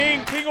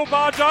will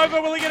barge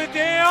over. Will he get it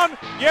down?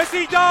 Yes,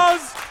 he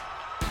does.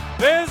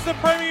 There's the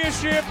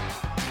premiership.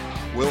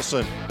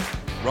 Wilson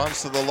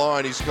runs to the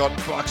line. He's got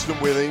Buxton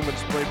with him.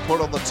 It's been put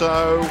on the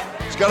toe.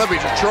 It's going to be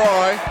a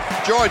try.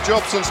 Jai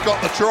Jobson's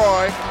got the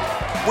try.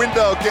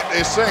 Window get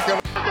their second.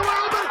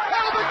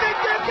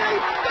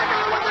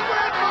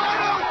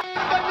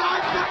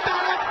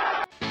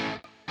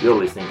 You're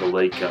listening to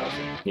League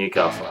Castle,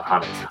 Newcastle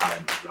Hunters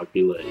home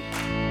rugby league.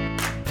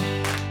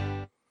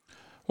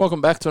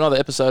 Welcome back to another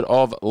episode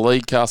of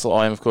League Castle.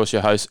 I am, of course,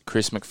 your host,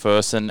 Chris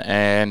McPherson,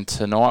 and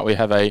tonight we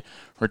have a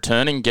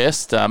returning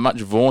guest,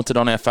 much vaunted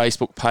on our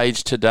Facebook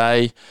page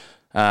today.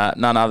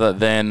 None other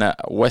than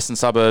Western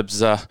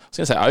Suburbs, I was going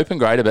to say open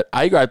grader, but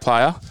A-grade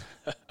player,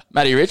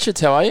 Matty Richards.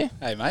 How are you?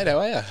 Hey, mate, how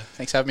are you?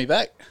 Thanks for having me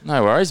back.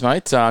 No worries,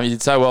 mate. You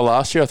did so well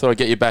last year. I thought I'd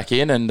get you back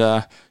in, and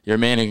you're a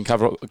man who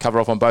can cover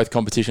off on both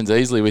competitions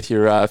easily with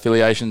your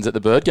affiliations at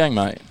the Bird Gang,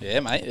 mate.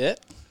 Yeah, mate, yeah.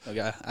 I've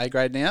got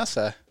A-grade now,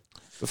 so...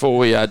 Before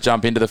we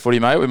jump into the footy,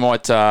 mate, we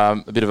might,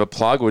 a bit of a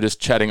plug. We're just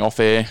chatting off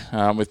air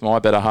with my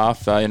better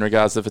half in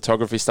regards to the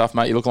photography stuff,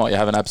 mate. You're looking like you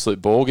have an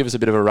absolute ball. Give us a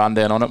bit of a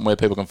rundown on it and where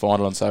people can find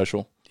it on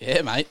social.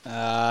 Yeah, mate.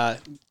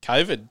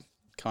 COVID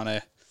kind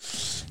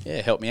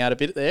of helped me out a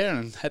bit there,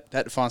 and had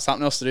to find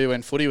something else to do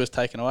when footy was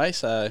taken away,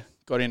 so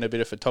got into a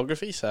bit of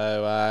photography.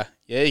 So,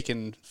 you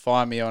can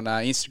find me on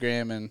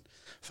Instagram and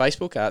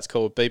Facebook. It's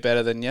called Be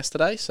Better Than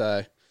Yesterday,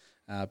 so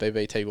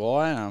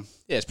BBTY.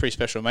 It's a pretty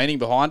special meaning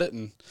behind it,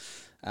 and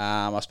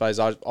I suppose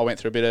I went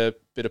through a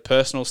bit of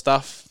personal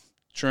stuff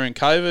during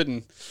COVID,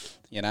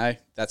 and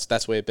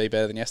that's where Be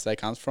Better Than Yesterday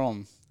comes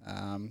from.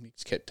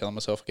 Just kept telling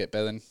myself be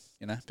better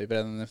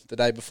than the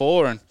day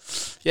before, and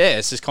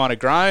it's just kind of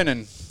grown,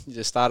 and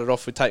just started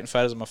off with taking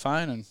photos on my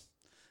phone, and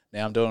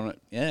now I'm doing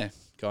it.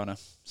 Kind of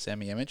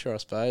semi-amateur, I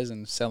suppose,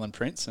 and selling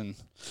prints,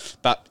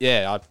 but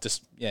I've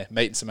just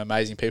meeting some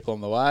amazing people on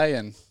the way,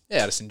 and I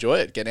just enjoy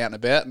it, getting out and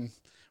about, and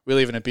we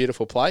live in a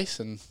beautiful place,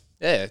 and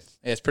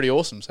it's pretty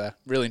awesome. So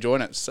really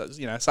enjoying it. So,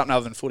 something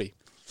other than footy.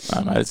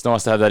 Mate, it's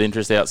nice to have that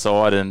interest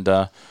outside. And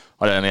I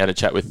only had a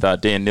chat with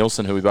Dan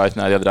Nilsson, who we both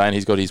know the other day, and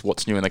he's got his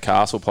What's New in the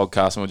Castle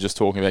podcast, and we're just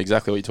talking about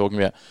exactly what you're talking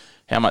about,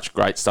 how much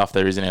great stuff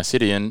there is in our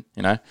city. And,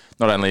 not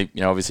only,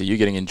 obviously you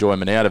getting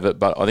enjoyment out of it,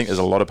 but I think there's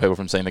a lot of people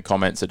from seeing the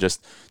comments are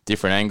just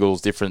different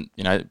angles, different,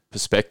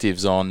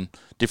 perspectives on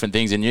different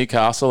things in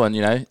Newcastle,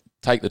 and,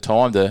 take the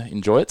time to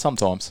enjoy it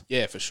sometimes.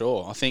 Yeah, for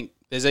sure. I think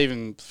there's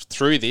even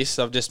through this,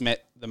 I've just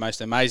met the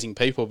most amazing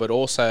people, but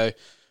also,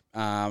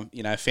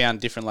 found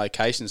different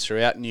locations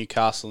throughout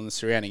Newcastle and the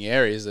surrounding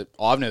areas that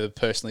I've never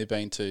personally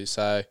been to.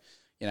 So,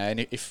 and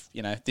if,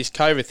 this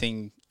COVID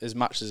thing, as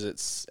much as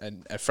it's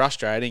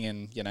frustrating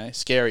and,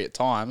 scary at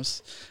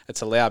times,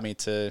 it's allowed me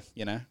to,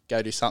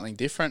 go do something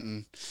different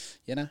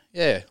and,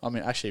 I'm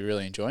actually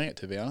really enjoying it,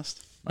 to be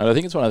honest. Mate, I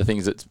think it's one of the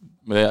things that's,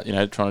 without,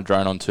 trying to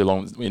drone on too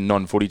long in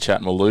non-footy chat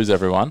and we'll lose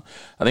everyone,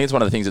 I think it's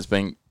one of the things that's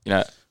been,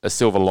 a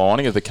silver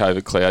lining of the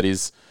COVID cloud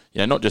is,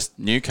 not just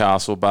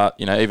Newcastle, but,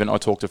 even I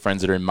talk to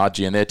friends that are in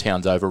Mudgee and their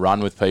town's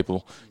overrun with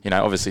people,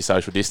 obviously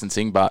social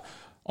distancing, but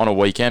on a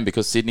weekend,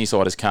 because Sydney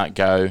siders can't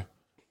go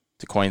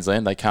to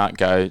Queensland, they can't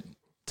go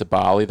to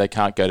Bali, they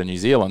can't go to New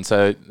Zealand,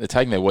 so they're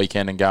taking their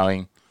weekend and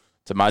going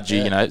to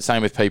Mudgee,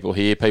 same with people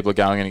here. People are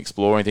going and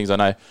exploring things. I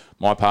know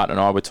my partner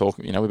and I were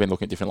talking, we've been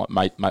looking at different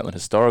Maitland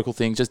historical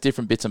things, just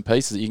different bits and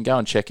pieces that you can go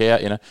and check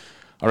out,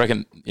 I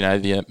reckon,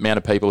 the amount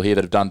of people here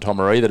that have done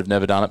Tomaree that have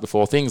never done it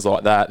before, things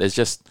like that, there's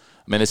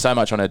so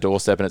much on our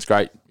doorstep, and it's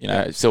great,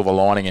 silver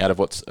lining out of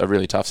what's a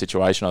really tough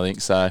situation, I think.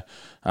 So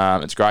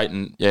it's great,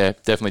 and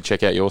definitely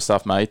check out your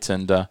stuff, mate.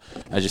 And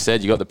as you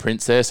said, you got the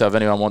prints there, so if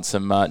anyone wants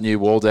some new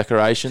wall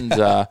decorations,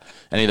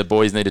 any of the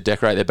boys need to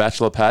decorate their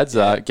bachelor pads,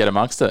 get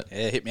amongst it.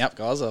 Yeah, hit me up,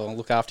 guys. I'll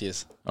look after you.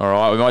 All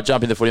right, we might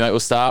jump into footy, mate. We'll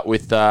start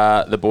with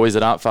the boys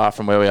that aren't far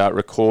from where we are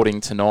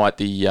recording tonight,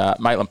 the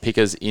Maitland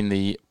Pickers in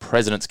the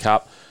President's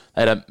Cup.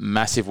 They had a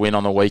massive win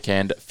on the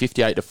weekend,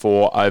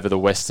 58-4 over the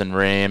Western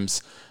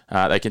Rams.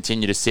 They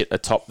continue to sit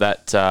atop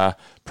that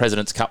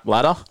President's Cup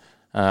ladder.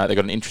 They've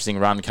got an interesting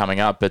run coming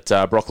up, but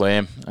Brock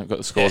Lamb, I've got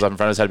the scores up in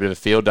front of us, had a bit of a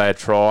field day, a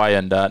try,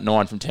 and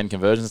 9 from 10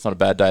 conversions. It's not a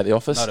bad day at the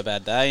office. Not a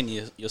bad day, and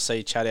you'll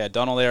see Chatty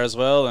O'Donnell there as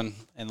well,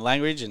 and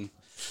Langridge, and,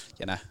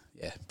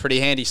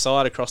 pretty handy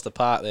side across the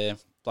park there.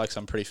 Blokes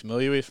I'm pretty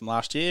familiar with from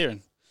last year,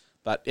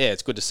 but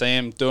it's good to see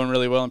them doing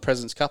really well in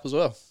President's Cup as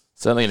well.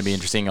 Certainly going to be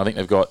interesting. I think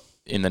they've got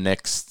in the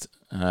next,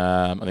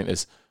 I think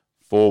there's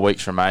 4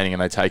 weeks remaining,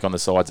 and they take on the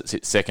sides that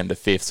sit second to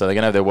fifth. So they're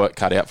going to have their work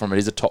cut out from it. It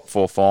is a top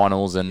 4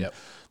 finals, and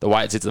the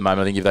way it sits at the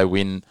moment, I think if they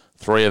win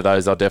 3 of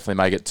those, they'll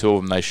definitely make it. 2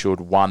 of them they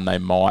should. 1 they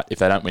might, if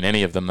they don't win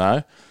any of them,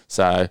 though.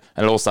 So,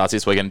 and it all starts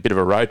this weekend, a bit of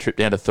a road trip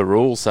down to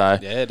Thirroul. So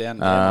down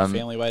my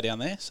family way down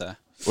there. So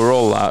we're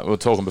all we were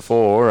talking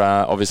before.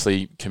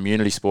 Obviously,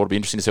 community sport. It'll be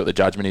interesting to see what the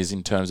judgment is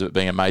in terms of it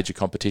being a major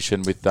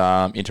competition with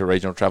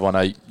inter-regional travel. I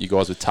know you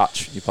guys with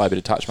touch. You play a bit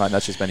of touch, mate. And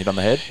that's just been hit on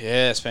the head.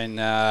 Yeah, it's been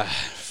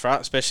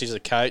especially as a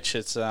coach,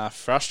 it's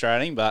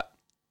frustrating. But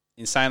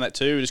in saying that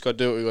too, we just got to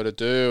do what we got to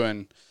do,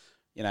 and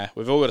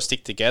we've all got to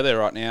stick together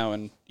right now,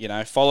 and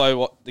follow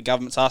what the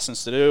government's asking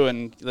us to do,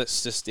 and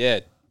let's just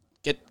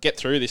get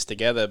through this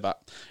together.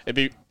 But it'd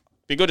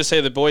be good to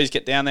see the boys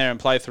get down there and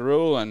play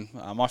Thirroul,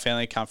 and my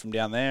family come from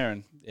down there,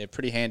 and they're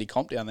pretty handy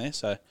comp down there.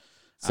 So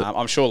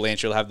I'm sure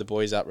Lantry will have the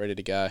boys up ready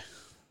to go.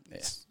 Yeah.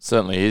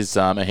 Certainly is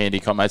a handy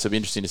comp, mate. So it'll be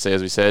interesting to see,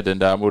 as we said,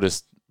 and we'll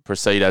just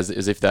proceed as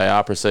if they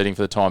are proceeding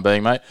for the time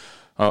being, mate.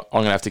 I'm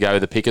going to have to go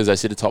with the Pickers. They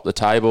sit atop the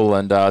table,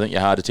 and I think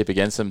you're hard to tip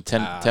against them.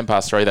 10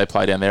 past 3, they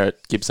play down there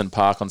at Gibson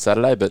Park on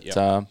Saturday, but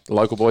the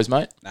local boys,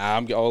 mate?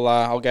 I'll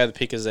go the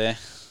Pickers there.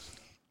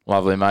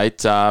 Lovely,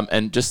 mate.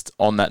 And just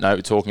on that note,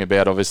 we're talking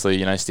about,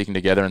 obviously, sticking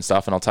together and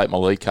stuff, and I'll take my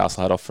League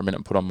Castle hat off for a minute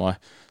and put on my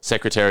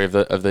secretary of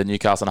the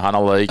Newcastle and Hunter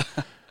League.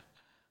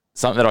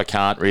 Something that I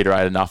can't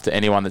reiterate enough to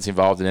anyone that's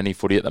involved in any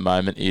footy at the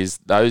moment is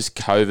those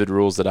COVID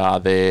rules that are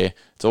there.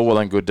 It's all well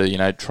and good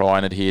to, try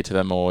and adhere to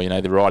them or,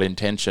 the right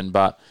intention,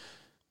 but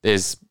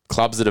there's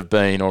clubs that have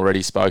been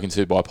already spoken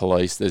to by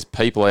police. There's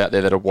people out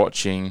there that are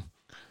watching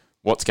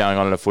what's going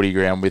on at a footy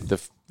ground with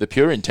the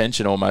pure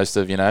intention almost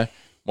of,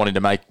 wanting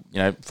to make,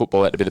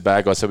 football out to be the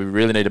bad guy. So we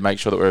really need to make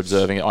sure that we're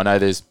observing it. I know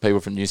there's people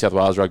from New South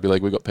Wales Rugby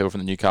League. We've got people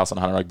from the Newcastle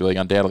and Hunter Rugby League.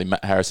 Undoubtedly,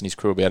 Matt Harris and his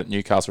crew will be out at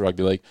Newcastle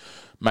Rugby League,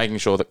 making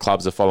sure that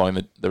clubs are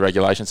following the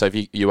regulations. So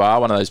if you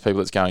are one of those people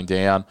that's going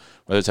down,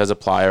 whether it's as a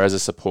player, as a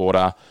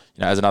supporter,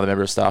 as another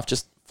member of staff,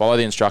 just follow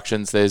the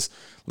instructions. There's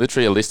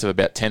literally a list of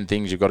about 10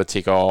 things you've got to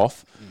tick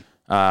off.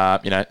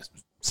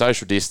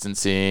 Social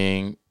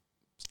distancing,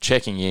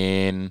 checking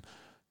in,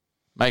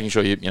 making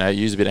sure you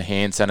use a bit of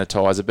hand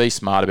sanitizer, be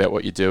smart about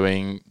what you're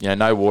doing,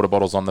 no water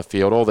bottles on the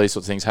field, all these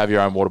sorts of things. Have your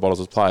own water bottles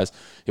as players.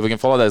 If we can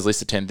follow those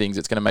lists of 10 things,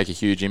 it's going to make a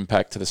huge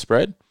impact to the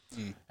spread.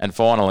 And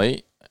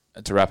finally,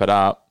 to wrap it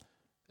up,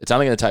 it's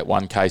only going to take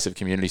one case of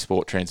community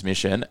sport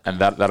transmission, and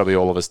that'll be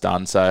all of us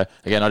done. So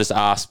again, I just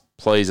ask,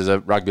 please, as a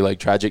rugby league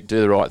tragic,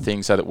 do the right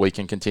thing so that we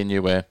can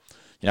continue. We're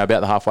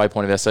about the halfway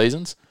point of our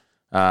seasons.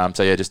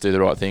 Just do the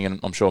right thing, and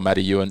I'm sure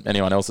Matty, you and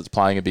anyone else that's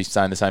playing would be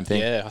saying the same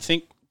thing. Yeah, I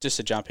think just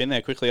to jump in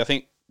there quickly, I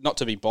think not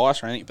to be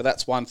biased or anything, but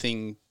that's one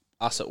thing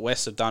us at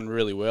West have done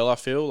really well, I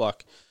feel,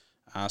 like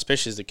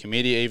especially as the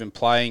committee, even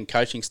playing,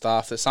 coaching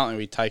staff, that's something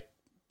we take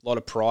a lot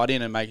of pride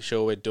in and making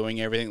sure we're doing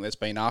everything that's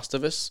been asked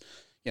of us,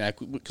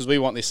 because we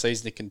want this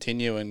season to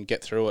continue and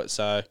get through it.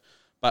 So,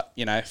 but,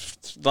 the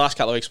last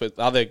couple of weeks with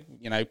other,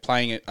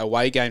 playing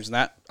away games and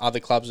that, other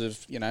clubs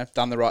have,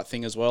 done the right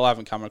thing as well. I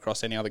haven't come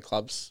across any other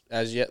clubs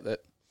as yet that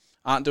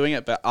aren't doing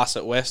it, but us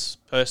at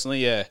West,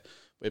 personally,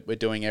 we're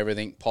doing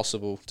everything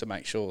possible to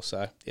make sure.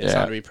 So, it's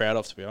something to be proud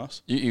of, to be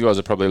honest. You guys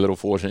are probably a little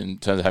fortunate in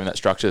terms of having that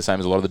structure, the same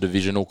as a lot of the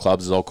divisional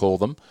clubs, as I'll call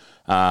them.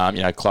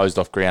 Closed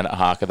off ground at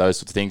Harker, those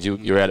sorts of things.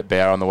 You're out at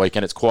Bower on the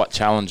weekend. It's quite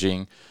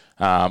challenging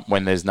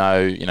when there's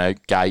no,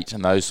 gate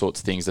and those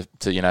sorts of things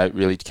to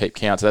really keep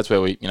count. So that's where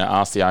we,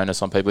 ask the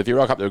onus on people. If you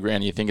rock up to a ground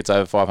and you think it's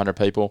over 500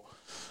 people,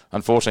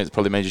 unfortunately, it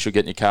probably means you should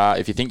get in your car.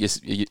 If you think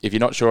if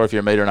you're not sure if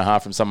you're 1.5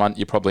 meters from someone,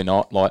 you're probably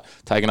not. Like,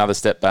 take another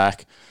step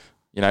back.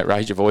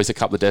 Raise your voice a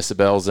couple of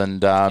decibels,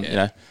 and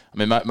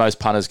most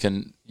punters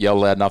can yell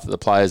loud enough at the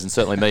players, and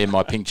certainly me in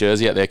my pink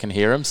jersey out there can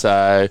hear them.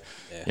 So,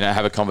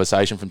 have a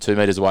conversation from 2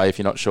 meters away if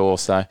you're not sure.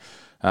 So,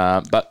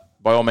 but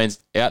by all means,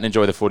 out and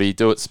enjoy the footy.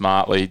 Do it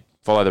smartly.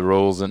 Follow the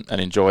rules and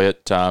enjoy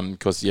it.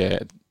 Because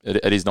it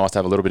is nice to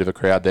have a little bit of a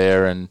crowd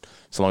there, and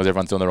so long as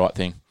everyone's doing the right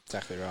thing.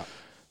 Exactly right.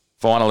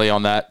 Finally,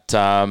 on that,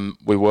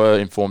 we were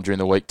informed during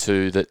the week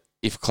too that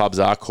if clubs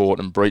are caught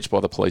and breached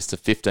by the police, to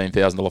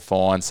 $15,000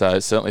 fine. So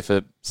certainly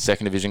for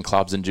second division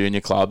clubs and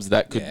junior clubs,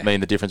 that could mean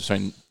the difference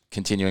between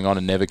continuing on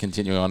and never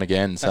continuing on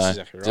again. That's so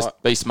exactly right.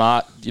 Just be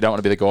smart. You don't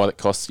want to be the guy that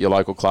costs your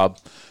local club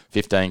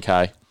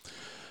 $15,000.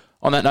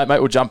 On that note, mate,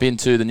 we'll jump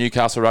into the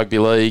Newcastle Rugby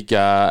League.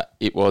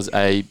 It was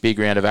a big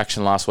round of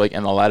action last week,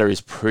 and the ladder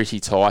is pretty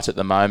tight at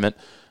the moment.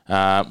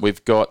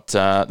 We've got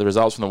the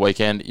results from the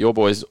weekend. Your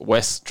boys,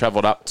 West,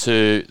 travelled up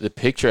to the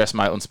picturesque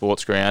Maitland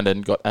Sports Ground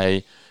and got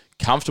a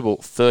comfortable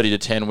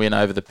 30-10 win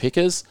over the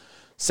Pickers.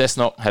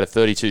 Cessnock had a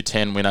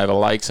 32-10 win over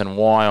Lakes, and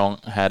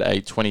Wyong had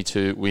a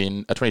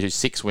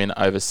 22-6 win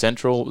over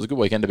Central. It was a good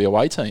weekend to be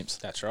away teams.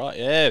 That's right.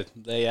 Yeah,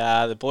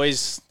 the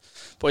boys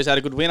had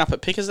a good win up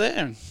at Pickers there,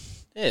 and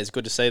it's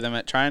good to see them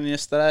at training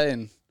yesterday,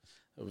 and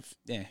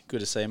good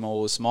to see them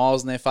all with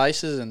smiles on their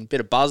faces and a bit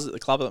of buzz at the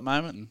club at the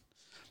moment.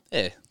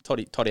 And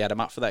Toddy had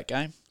them up for that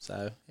game,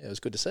 so it was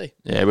good to see.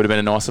 Yeah, it would have been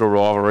a nice little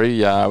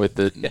rivalry with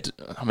the.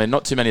 I mean,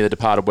 not too many of the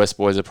departed West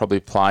boys are probably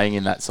playing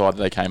in that side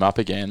that they came up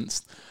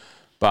against,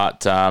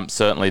 but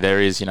certainly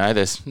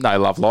there's no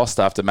love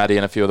lost after Matty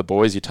and a few of the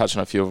boys. You touched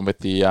on a few of them with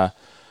the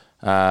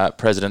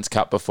President's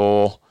Cup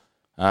before.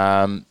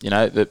 That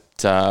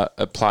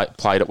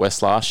played at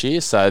West last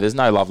year, so there's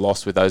no love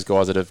lost with those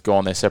guys that have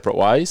gone their separate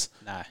ways.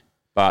 No.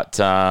 But,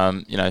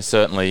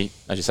 certainly,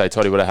 as you say,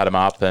 Toddy would have had them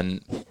up, and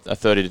a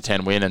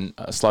 30-10 win and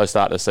a slow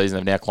start to the season.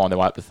 They've now climbed their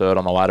way up to third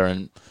on the ladder,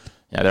 and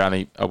they're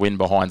only a win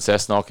behind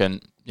Cessnock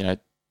and,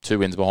 2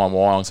 wins behind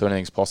Wyong, so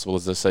anything's possible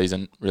as the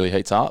season really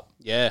heats up.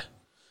 Yeah.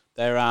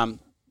 They're, I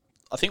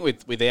think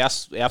with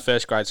our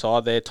first grade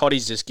side there,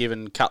 Toddy's just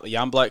given Cut the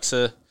Young Blokes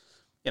a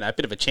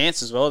bit of a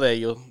chance as well there.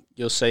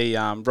 You'll see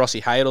Rossi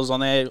Hadels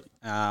on there,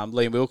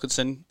 Liam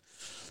Wilkinson,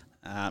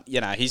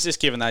 He's just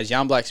given those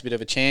young blokes a bit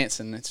of a chance,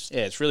 and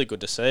it's really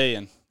good to see.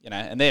 And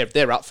and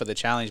they're up for the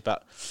challenge.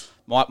 But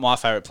my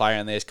favourite player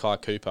in there is Kai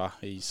Cooper.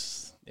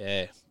 He's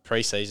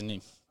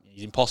pre-season.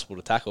 He's impossible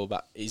to tackle,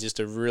 but he's just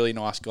a really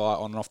nice guy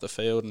on and off the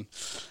field.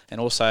 And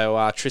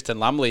also Tristan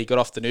Lumley, he got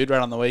off the nude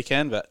run on the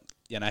weekend, but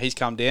he's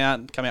come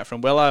out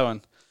from Wello,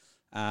 and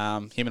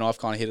him and I've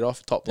kind of hit it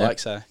off, top bloke.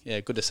 So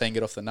good to see him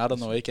get off the nut on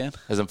the weekend.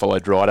 Hasn't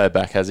followed Drydo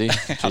back, has he? I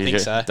think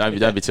so.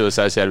 Don't be too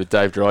associated with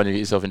Dave Drydo. You get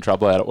yourself in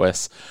trouble out at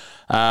West.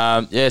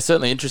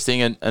 Certainly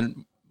interesting,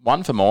 and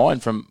one for mine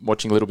from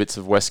watching little bits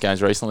of West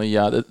games recently.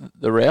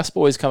 The Rouse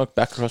boys come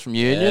back across from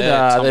Union.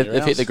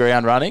 They've hit the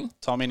ground running.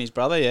 Tommy and his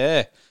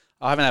brother,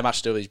 I haven't had much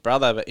to do with his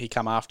brother, but he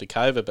come after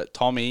COVID. But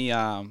Tommy,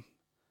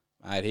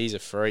 mate, he's a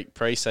freak.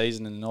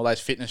 Pre-season and all those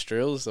fitness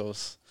drills, I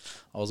was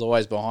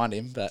always behind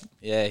him. But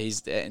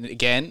and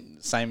again,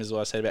 same as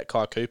what I said about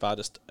Kai Cooper,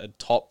 just a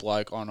top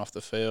bloke on and off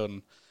the field.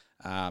 And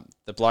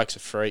the bloke's a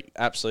freak,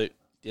 absolute.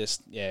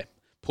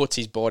 Puts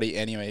his body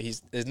anywhere.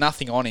 There's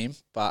nothing on him,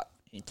 but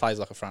he plays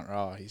like a front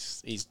rower.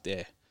 He's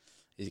there.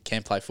 He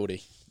can play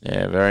footy.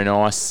 Yeah, very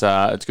nice.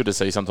 It's good to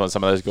see sometimes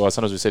some of those guys.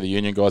 Sometimes we see the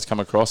Union guys come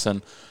across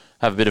and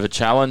have a bit of a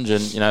challenge,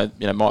 and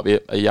might be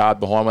a yard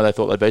behind where they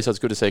thought they'd be. So it's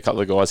good to see a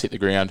couple of guys hit the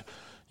ground,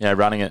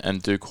 running it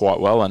and do quite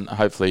well, and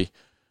hopefully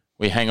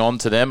we hang on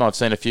to them. I've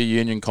seen a few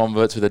Union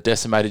converts with a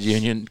decimated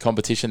Union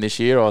competition this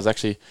year. We'll get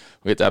to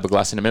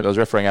Aberglass in a minute. I was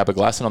refereeing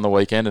Aberglasson on the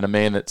weekend, and a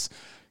man that's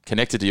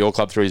connected to your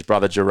club through his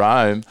brother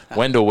Jerome,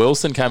 Wendell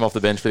Wilson, came off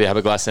the bench for the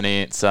Aberglasson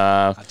Ants.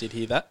 I did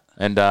hear that.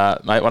 And,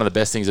 mate, one of the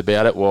best things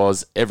about it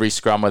was every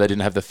scrum where they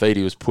didn't have the feed,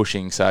 he was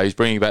pushing. So he's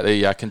bringing back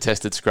the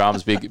contested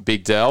scrums,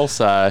 big Dell.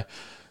 So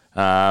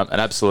an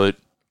absolute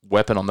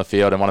weapon on the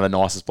field and one of the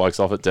nicest blokes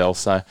off at Dell.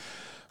 So,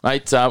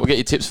 mate, we'll get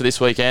your tips for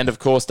this weekend. Of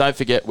course, don't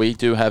forget we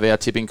do have our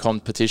tipping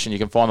competition. You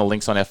can find the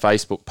links on our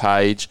Facebook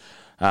page.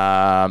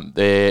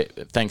 There,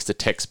 thanks to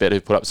TextBet,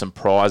 who put up some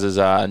prizes,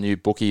 a new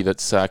bookie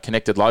that's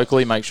connected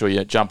locally. Make sure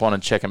you jump on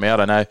and check them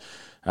out. I know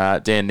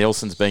Dan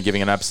Nielsen's been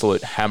giving an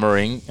absolute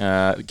hammering,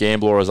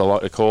 gambler as I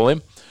like to call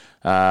him.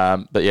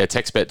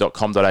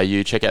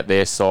 TextBet.com.au, check out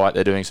their site.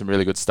 They're doing some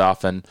really good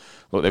stuff, and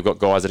look, they've got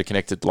guys that are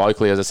connected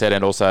locally, as I said,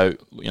 and also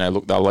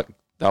they'll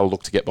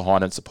look to get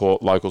behind and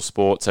support local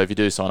sport. So if you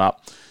do sign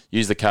up,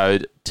 use the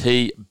code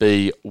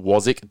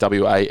TBWASIK,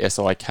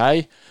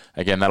 WASIK.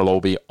 Again, that'll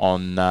all be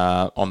on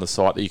the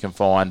site that you can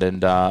find,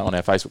 and on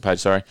our Facebook page,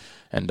 sorry.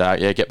 And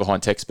get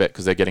behind TextBet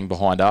because they're getting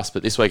behind us.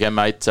 But this weekend,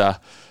 mate,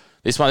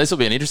 this will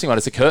be an interesting one.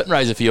 It's a curtain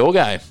raiser for your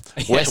game,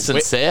 West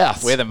and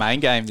South. We're the main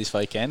game this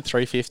weekend,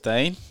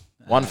 3:15.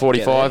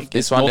 1:45.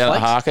 This one down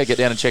at Harker. Get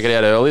down and check it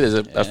out early. There's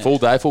a full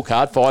day, full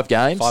card, 5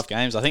 games. 5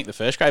 games. I think the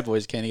first grade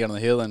boys can get on the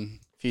hill and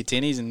a few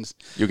tinnies, and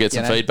you'll get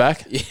some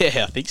feedback.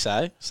 Yeah, I think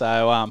so.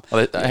 So,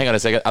 hang on a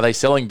second. Are they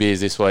selling beers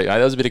this week?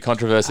 There was a bit of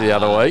controversy the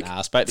other week.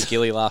 I spoke to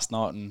Gilly last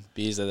night, and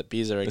beers are a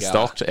go.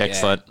 Stocked,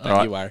 excellent. Yeah,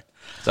 don't you worry.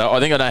 So I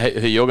think I know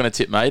who you're going to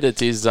tip, mate.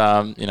 It is,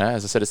 as I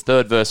said, it's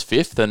 3rd versus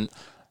 5th, and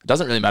it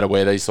doesn't really matter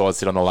where these sides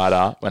sit on the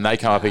ladder when they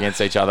come up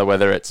against each other,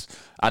 whether it's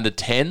under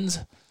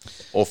 10s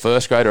or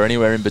first grade or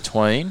anywhere in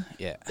between.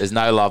 Yeah, there's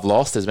no love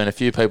lost. There's been a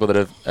few people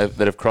that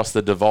have crossed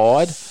the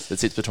divide that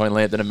sits between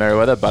Lambton and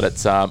Merewether, but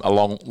it's a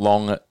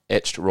long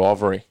etched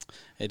rivalry.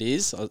 It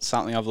is. It's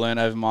something I've learned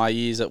over my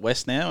years at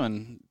West now,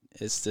 and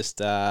it's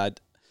just a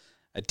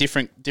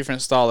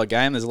different style of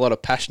game. There's a lot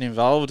of passion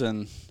involved,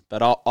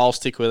 but I'll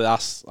stick with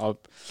us.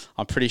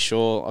 I'm pretty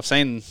sure. I've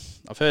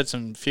heard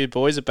some few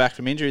boys are back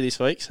from injury this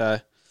week, so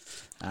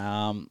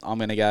I'm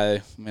gonna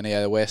go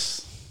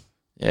West.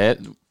 Yeah,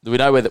 we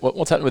know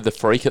what's happening with the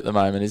freak at the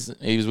moment.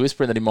 He was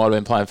whispering that he might have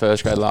been playing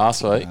first grade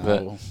last week,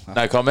 but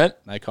no comment.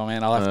 No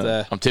comment. I'll have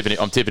to. I'm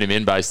tipping him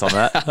in based on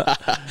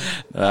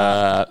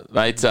that,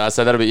 mate. So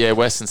that'll be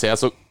West and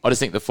South. Look, I just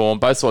think the form.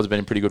 Both sides have been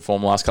in pretty good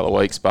form the last couple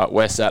of weeks, but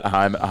West at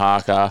home at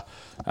Harker,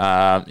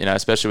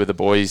 especially with the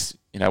boys,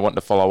 wanting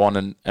to follow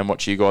on and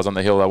watch you guys on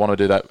the hill. They want to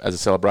do that as a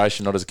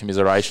celebration, not as a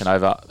commiseration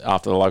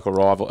against the local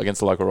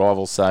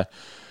rivals. So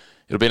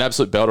it'll be an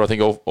absolute belter. I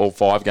think all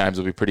 5 games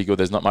will be pretty good.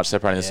 There's not much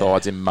separating the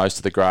sides in most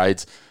of the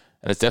grades.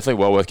 And it's definitely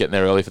well worth getting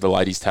there early for the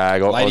ladies'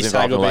 tag. I was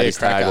involved in the ladies'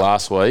 tag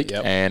last week,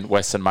 and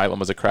West and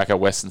Maitland was a cracker.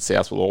 West and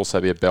South will also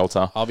be a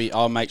belter.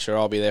 I'll make sure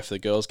I'll be there for the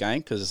girls' game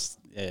because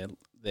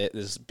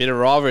there's a bit of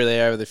rivalry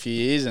there over the few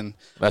years, and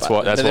that's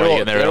why you're getting there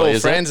early. They're all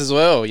friends as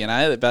well,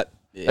 But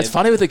it's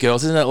funny with the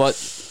girls, isn't it? Like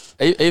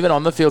even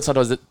on the field,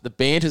 sometimes the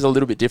banter is a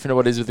little bit different to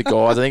what it is with the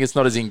guys. I think it's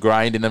not as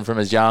ingrained in them from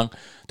as young.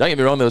 Don't get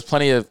me wrong, there was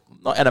plenty of,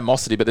 not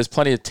animosity, but there's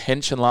plenty of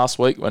tension last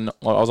week when I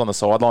was on the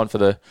sideline for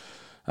the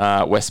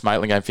West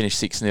Maitland game, finished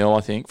 6-0,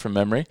 I think, from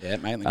memory. Yeah,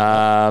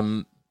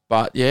 Maitland.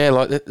 But yeah,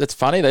 that's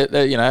funny.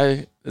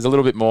 There's a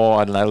little bit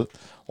more, I don't know,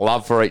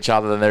 love for each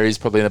other than there is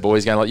probably in the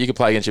boys' game. Like you could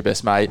play against your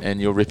best mate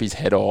and you'll rip his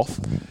head off.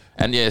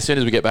 And as soon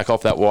as we get back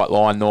off that white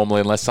line,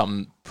 normally, unless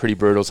something pretty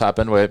brutal's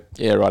happened, we're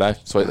righto,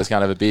 sweet, let's go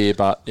and have a beer.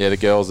 But the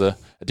girls are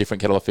a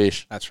different kettle of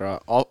fish. That's right.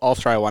 I'll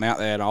throw one out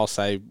there and I'll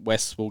say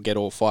West will get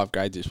all 5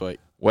 grades this week.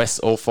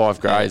 West, all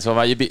 5 grades. Well,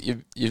 mate,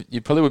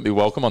 you probably wouldn't be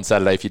welcome on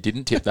Saturday if you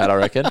didn't tip that, I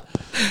reckon.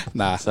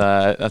 Nah.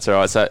 So that's all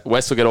right. So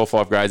West will get all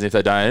 5 grades, and if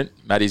they don't,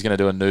 Maddie's going to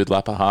do a nude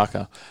lap of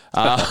Harker.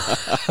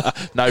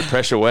 No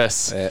pressure,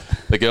 West. Yeah.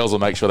 The girls will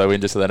make sure they win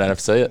just so they don't have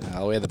to see it.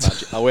 I'll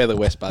wear the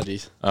West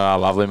budgies. Oh,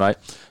 lovely, mate.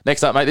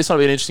 Next up, mate, this one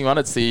will be an interesting one.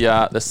 It's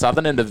the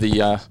southern end of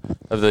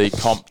the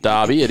comp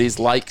derby. It is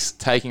Lakes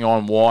taking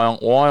on Wyong.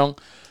 Wyong,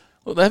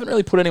 well, they haven't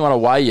really put anyone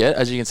away yet.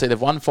 As you can see,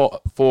 they've won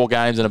 4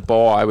 games and a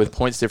bye with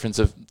points difference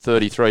of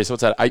 33. So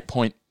it's at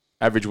 8-point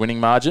average winning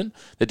margin.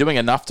 They're doing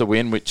enough to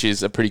win, which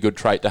is a pretty good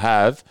trait to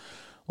have.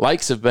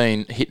 Lakes have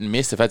been hit and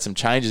miss. They've had some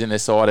changes in their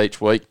side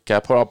each week.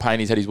 Poor old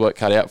Payne's had his work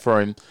cut out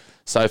for him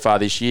so far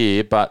this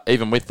year, but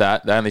even with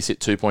that, they only sit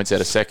 2 points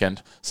out of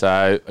second.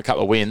 So a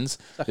couple of wins.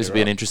 Exactly This will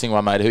be an interesting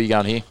one, mate. Who are you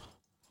going here?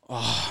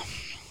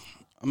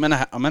 I'm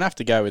gonna have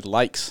to go with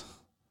Lakes.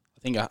 I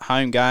think a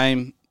home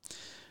game.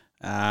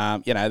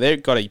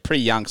 They've got a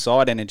pretty young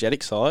side,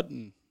 energetic side.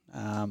 And,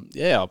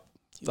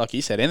 like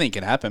you said, anything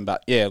can happen.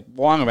 But yeah,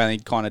 Wyong have only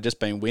kind of just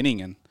been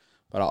winning,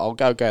 but I'll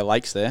go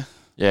Lakes there.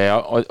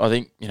 Yeah, I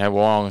think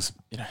Wyong's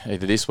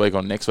either this week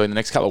or next week. The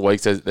next couple of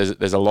weeks,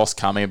 there's a loss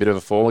coming, a bit of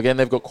a fall again.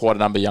 They've got quite a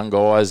number of young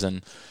guys,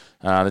 and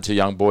the 2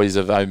 young boys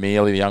of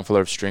O'Mealy, the young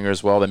fella of Stringer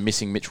as well. They're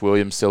missing Mitch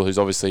Williams still, who's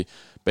obviously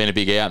been a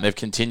big out, and they've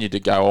continued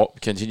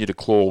to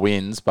claw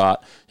wins.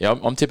 But yeah,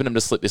 I'm tipping them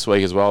to slip this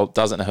week as well.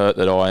 Doesn't hurt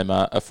that I'm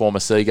a former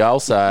Seagull,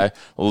 so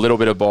a little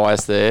bit of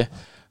bias there.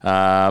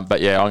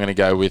 But yeah, I'm going to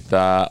go with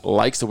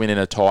Lakes to win in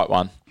a tight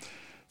one.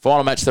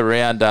 Final match of the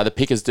round. The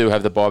Pickers do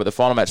have the bye, but the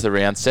final match of the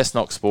round,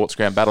 Cessnock Sports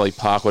Ground, Battley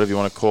Park, whatever you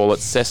want to call it.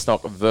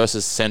 Cessnock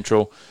versus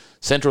Central.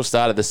 Central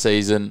started the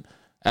season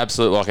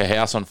absolute like a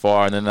house on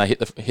fire, and then they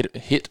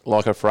hit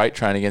like a freight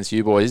train against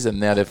you boys, and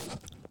now they've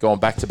gone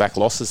back-to-back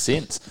losses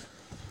since.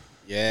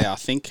 Yeah, I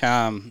think,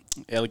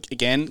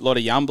 again, a lot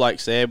of young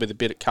blokes there with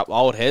a couple of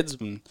old heads.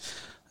 And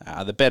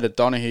the better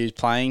Donohue's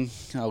playing,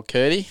 old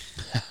Curdy.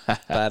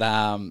 But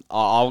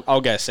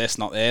I'll go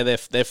Cessnock there.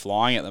 They're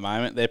flying at the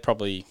moment. They're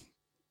probably,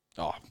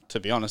 to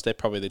be honest, they're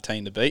probably the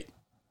team to beat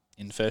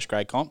in first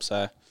grade comp.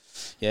 So,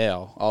 yeah,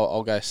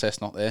 I'll go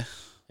Cessnock there.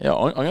 Yeah,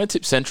 I'm going to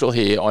tip Central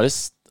here.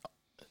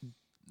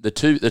 The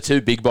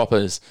two big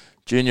boppers,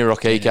 Junior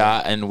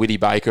Rokika and Whitty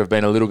Baker, have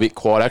been a little bit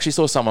quiet. I actually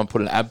saw someone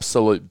put an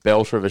absolute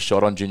belter of a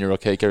shot on Junior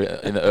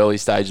Rokika in the early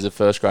stages of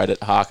first grade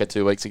at Harker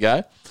 2 weeks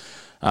ago.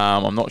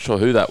 I'm not sure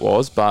who that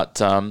was,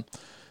 but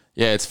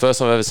it's the first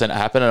time I've ever seen it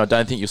happen, and I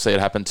don't think you'll see it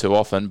happen too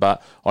often.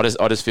 But I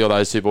just feel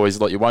those 2 boys,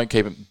 you won't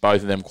keep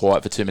both of them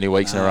quiet for too many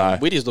weeks in a row.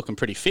 Whitty's looking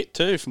pretty fit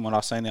too, from what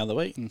I've seen the other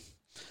week. And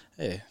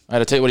yeah, I had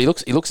to tell you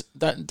what he looks.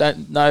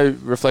 No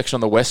reflection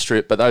on the West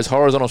Strip, but those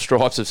horizontal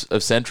stripes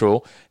of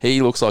Central,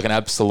 he looks like an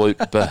absolute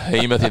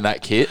behemoth in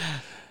that kit.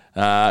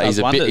 He's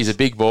a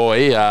big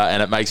boy,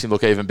 and it makes him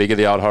look even bigger.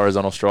 The old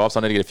horizontal stripes.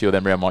 I need to get a few of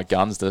them around my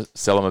guns to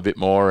sell them a bit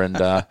more. And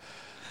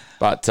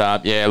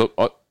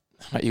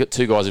mate, you got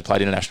 2 guys who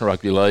played international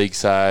rugby league,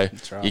 so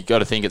right. You've got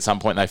to think at some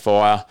point they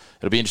fire.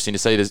 It'll be interesting to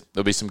see.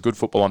 There'll be some good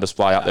football on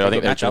display up there. I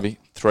think there's going to be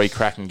 3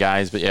 cracking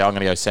games, but yeah, I'm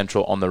going to go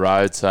Central on the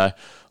road. So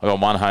I've got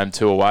 1 home,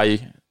 2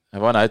 away.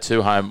 Have I know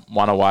 2 home,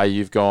 1 away?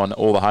 You've gone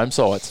all the home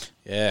sides.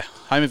 Yeah,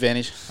 home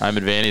advantage. Home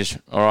advantage.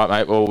 All right,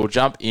 mate. Well, we'll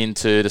jump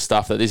into the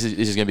stuff that this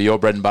is going to be your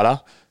bread and butter.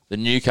 The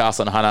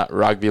Newcastle and Hunter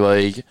Rugby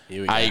League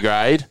A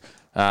grade.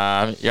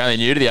 You're only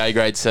new to the A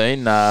grade scene.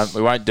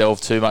 We won't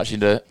delve too much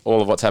into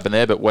all of what's happened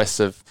there, but West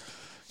have,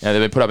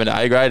 they've been put up into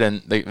A grade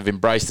and they've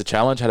embraced the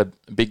challenge. Had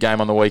a big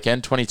game on the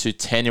weekend.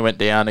 22-10 you went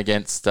down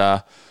against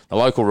the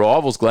local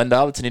rivals,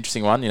 Glendale. It's an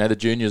interesting one. The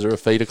juniors are a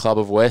feeder club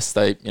of West.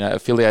 They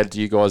affiliated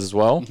to you guys as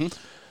well.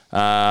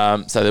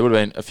 Mm-hmm. So there would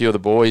have been a few of the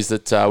boys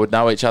that would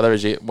know each other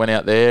as you went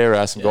out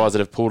there. Some guys that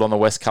have pulled on the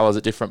West colours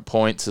at different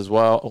points as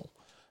well.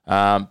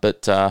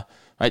 Mate,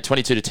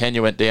 22-10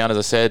 you went down, as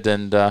I said,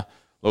 and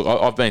look,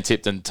 I've been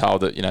tipped and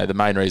told that the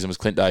main reason was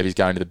Clint Davies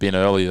going to the bin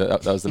early.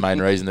 That was the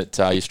main reason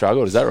that you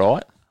struggled. Is that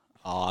right?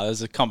 Oh,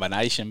 there's a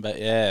combination, but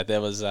yeah,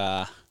 there was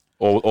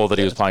or that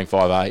he was playing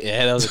 5'8".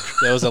 Yeah,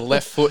 there was a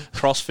left foot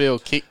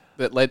crossfield kick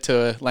that led to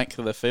a length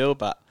of the field,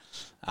 but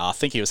I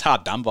think he was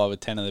hard done by with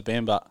 10 in the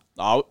bin. But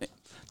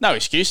no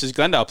excuses.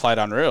 Glendale played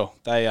unreal.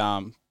 They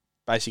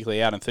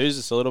basically out enthused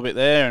us a little bit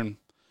there, and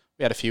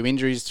we had a few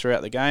injuries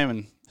throughout the game,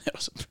 and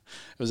it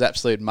was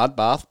absolute mud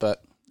bath.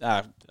 But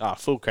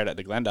full credit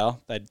to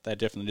Glendale. They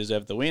definitely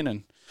deserved the win.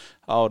 And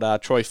old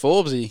Troy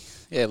Forbes, he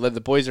led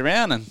the boys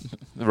around, and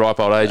the ripe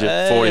old age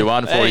of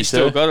 41, 42. He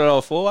still got it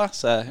all for us.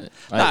 So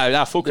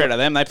no, full credit to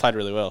them. They played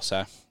really well. So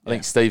I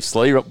think Steve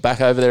Slee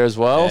back over there as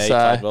well.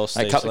 Yeah,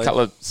 so he played well, a couple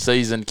of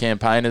seasoned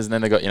campaigners, and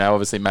then they got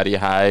obviously Matty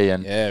Hay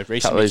and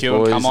Reece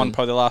McEwen come on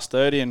probably the last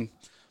 30 and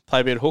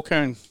play a bit of hooker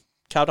and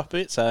carved up a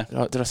bit. So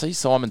did I see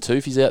Simon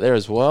Toofy's out there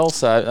as well?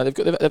 So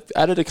they've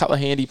added a couple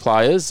of handy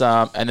players,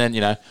 and then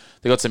they've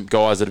got some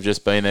guys that have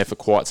just been there for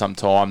quite some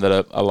time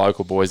that are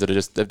local boys that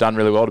they've done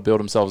really well to build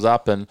themselves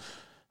up. And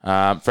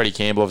Freddie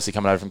Campbell obviously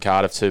coming over from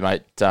Cardiff too,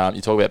 mate.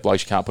 You talk about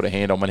blokes you can't put a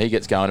hand on. When he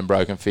gets going in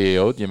broken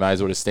field, you may as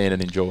well just stand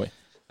and enjoy.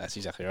 That's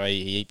exactly right.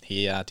 He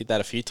did that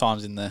a few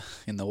times in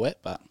the wet,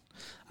 but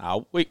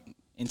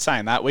in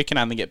saying that, we can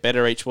only get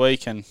better each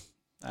week, and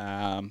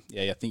I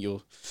think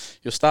you'll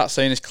start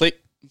seeing us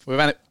click. We've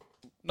only,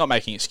 not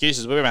making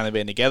excuses, but we've only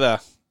been together,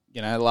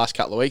 the last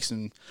couple of weeks,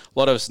 and a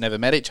lot of us never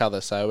met each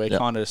other, so we're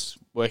kind of just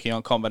working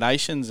on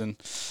combinations, and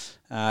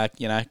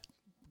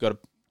got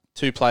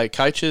 2 player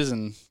coaches,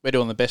 and we're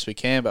doing the best we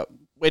can, but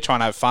we're trying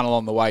to have fun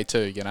along the way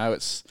too.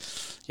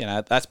 It's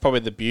that's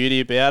probably the beauty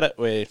about it.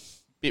 We're a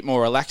bit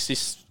more relaxed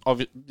this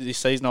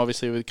season,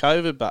 obviously with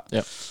COVID, but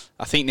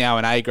I think now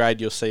in A grade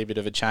you'll see a bit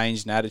of a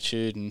change in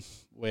attitude, and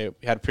we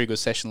had a pretty good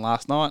session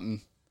last night,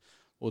 and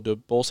we'll do a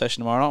ball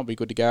session tomorrow night. We'll be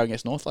good to go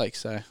against Northlake,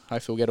 so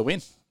hopefully we'll get a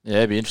win. Yeah,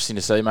 it'd be interesting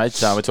to see, mate.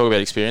 We talk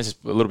about experience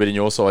a little bit in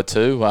your side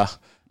too.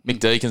 Mick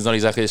Deacon's not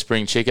exactly a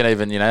spring chicken,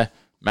 even,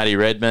 Matty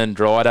Redmond,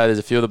 Drydo, there's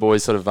a few of the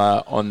boys sort of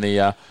on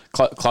the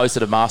closer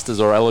to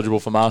Masters or eligible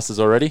for Masters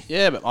already.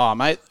 Yeah, but,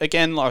 mate,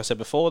 again, like I said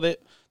before,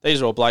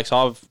 these are all blokes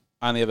I've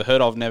only ever heard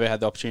of, never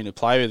had the opportunity to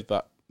play with,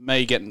 but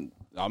me getting,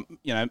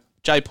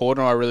 Jay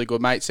Porter and I are really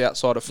good mates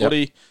outside of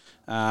footy,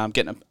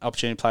 getting an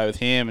opportunity to play with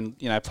him, and,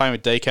 playing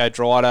with Deco,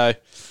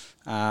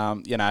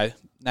 Drydo,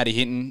 Natty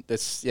Hinton,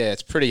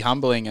 it's pretty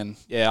humbling, and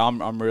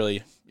I'm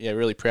really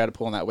proud of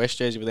pulling that West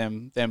jersey with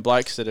them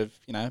blokes that have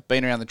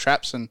been around the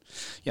traps, and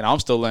I'm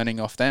still learning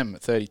off them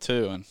at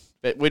 32,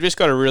 but we've just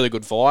got a really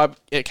good vibe.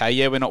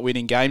 Okay, we're not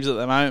winning games at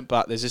the moment,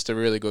 but there's just a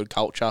really good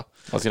culture.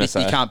 I was going to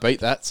say, you can't beat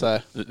that. So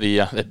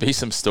there'd be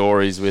some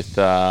stories with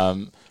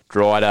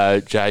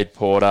Drydo, Jade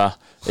Porter,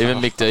 even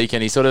Mick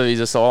Deacon. He's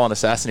a silent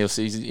assassin.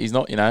 He's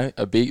not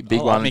a big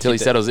one until he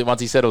settles in.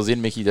 Once he settles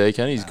in, Mickey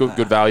Deacon, he's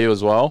good value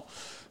as well.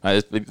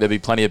 There'll be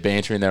plenty of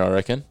banter in there, I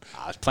reckon.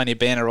 There's plenty of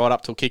banter right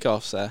up till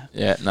kickoff. So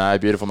yeah, no,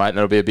 beautiful, mate. And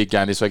it'll be a big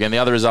game this weekend. The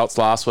other results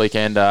last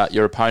weekend,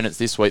 your opponents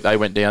this week, they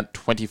went down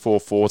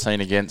 24-14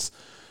 against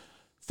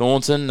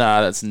Thornton.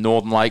 That's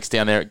Northern Lakes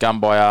down there at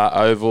Gumbayar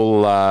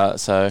Oval.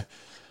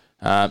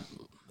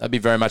 That'd be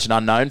very much an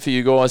unknown for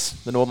you guys,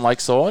 the Northern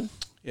Lakes side.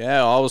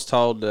 Yeah, I was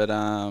told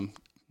that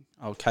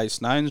Case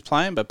Snone's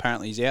playing, but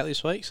apparently he's out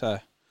this week, so...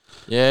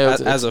 Yeah,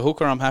 as a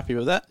hooker, I'm happy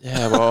with that.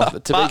 Yeah, well,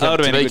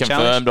 to be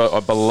confirmed, I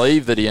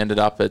believe that he might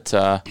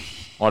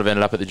have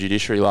ended up at the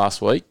judiciary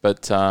last week,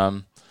 but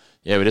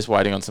we're just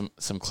waiting on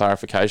some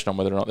clarification on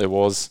whether or not there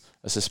was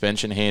a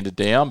suspension handed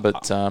down.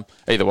 But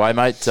either way,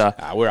 mate,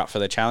 we're up for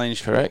the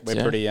challenge. Correct.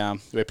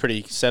 We're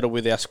pretty settled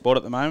with our squad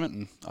at the moment,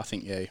 and I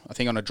think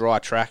on a dry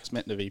track, it's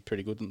meant to be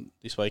pretty good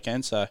this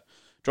weekend. So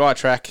dry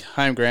track,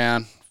 home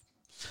ground,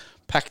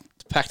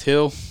 packed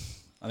hill.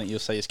 I think you'll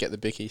see us get the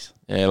bickies.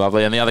 Yeah,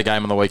 lovely. And the other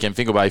game on the weekend,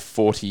 Fingal Bay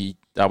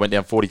went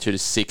down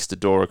 42-6 to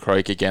Dora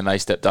Creek. Again, they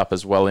stepped up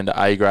as well into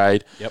A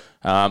grade. Yep.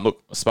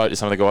 Look, I spoke to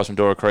some of the guys from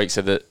Dora Creek,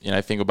 said that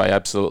Fingal Bay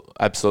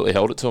absolutely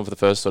held it to them for the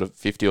first sort of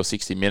 50 or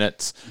 60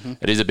 minutes. Mm-hmm.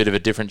 It is a bit of a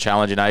different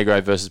challenge in A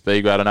grade versus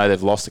B grade. I know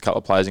they've lost a couple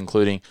of players,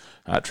 including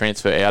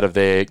transfer out of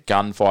their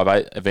gun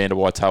 5'8", Evander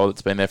Whitetail,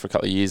 that's been there for a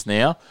couple of years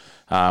now.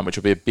 Which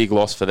will be a big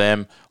loss for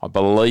them. I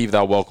believe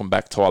they'll welcome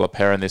back Tyler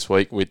Perrin this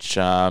week, which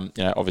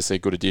obviously a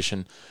good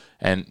addition.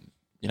 And,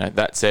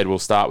 that said, we'll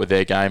start with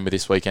their game with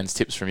this weekend's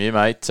tips from you,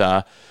 mate. It's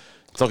not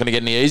going to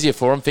get any easier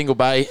for them. Fingal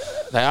Bay,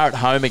 they are at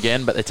home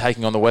again, but they're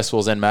taking on the West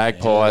Wallsend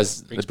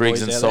Magpies, the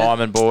Briggs and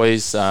Simon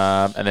boys,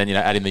 and then,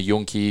 adding the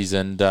Yunkies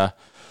and, a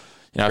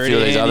few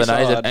of these other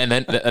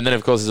names. And then,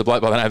 of course, there's a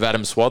bloke by the name of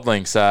Adam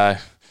Swadling. So,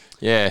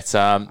 yeah, it's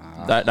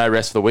no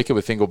rest for the wicked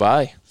with Fingal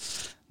Bay.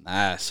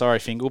 Nah, sorry,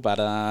 Fingal, but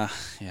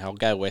I'll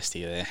go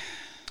Westie there.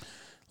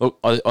 Look,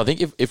 I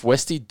think if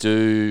Westie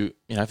do,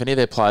 if any of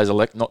their players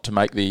elect not to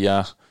make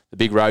the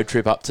big road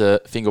trip up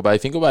to Fingal Bay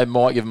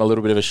might give them a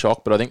little bit of a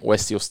shock, but I think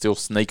Westie will still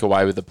sneak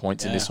away with the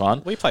points in this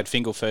one. We played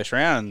Fingal first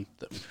round.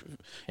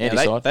 Handy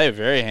side. They were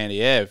very handy,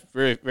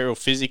 very, very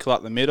physical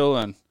up the middle,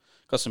 and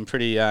got some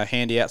pretty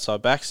handy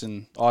outside backs,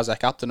 and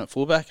Isaac Upton at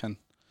fullback, and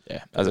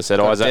yeah, as I said,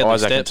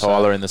 Isaac and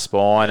Tyler in the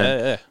spine,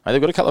 and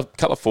they've got a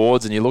couple of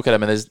forwards, and you look at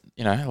them, and there's,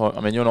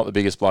 you're not the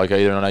biggest bloke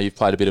either, and I know you've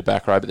played a bit of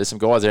back row, but there's some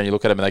guys there, and you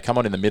look at them, and they come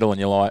on in the middle, and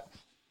you're like,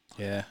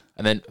 yeah,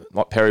 and then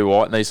like Perry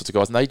White and these sorts of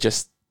guys,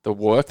 and the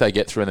work they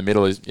get through in the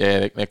middle is,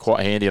 they're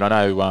quite handy, and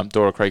I know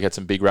Dora Creek had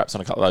some big raps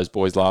on a couple of those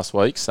boys last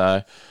week,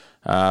 so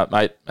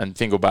mate, and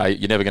Fingal Bay,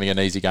 you're never going to get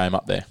an easy game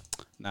up there.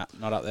 Nah,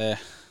 not up there.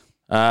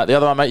 The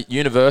other one, mate,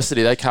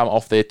 University, they come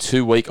off their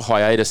 2-week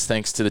hiatus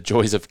thanks to the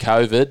joys of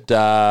COVID.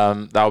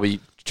 They'll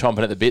be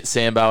chomping at the bit,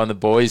 Sambo and the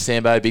boys,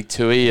 Sambo, Big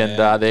Tui and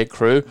their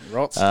crew.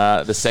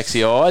 The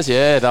Sexy Eyes,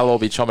 they'll all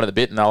be chomping at the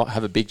bit, and they'll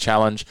have a big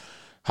challenge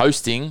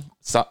hosting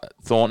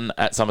Thornton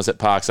at Somerset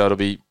Park. So it'll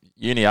be,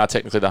 Uni are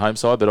technically the home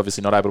side, but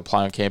obviously not able to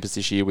play on campus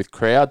this year with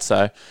crowd.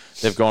 So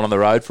they've gone on the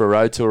road for a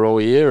road tour all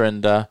year.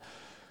 And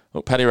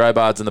look, Paddy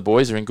Robards and the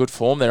boys are in good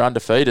form. They're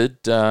undefeated.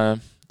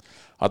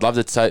 I'd love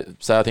to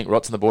say I think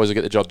Rots and the boys will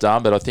get the job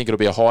done, but I think it'll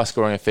be a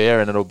high-scoring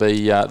affair, and it'll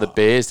be the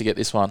Bears to get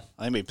this one.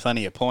 I think it'll be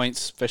plenty of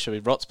points, especially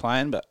with Rots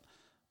playing, but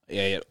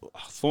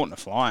Thornton are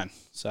flying.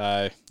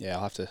 So,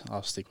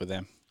 I'll stick with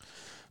them.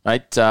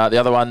 Mate, the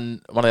other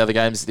one of the other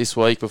games this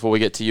week before we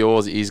get to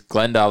yours is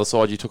Glendale, the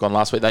side you took on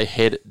last week. They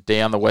head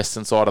down the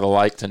western side of the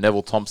lake to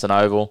Neville Thompson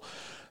Oval.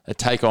 They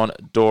take on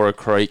Dora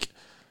Creek.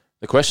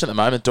 the question at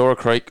the moment, Dora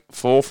Creek,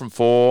 4 from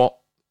 4,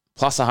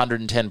 plus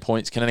 110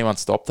 points. Can anyone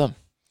stop them?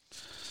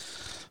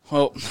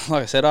 Well,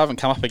 like I said, I haven't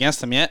come up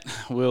against them yet.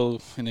 We'll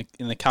in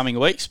the coming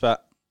weeks,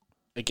 but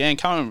again,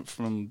 coming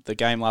from the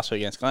game last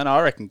week against Glendale,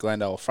 I reckon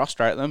Glendale will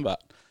frustrate them.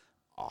 But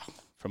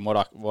from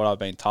what I've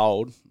been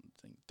told,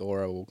 I think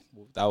Dora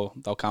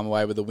they'll come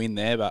away with a win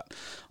there. But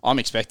I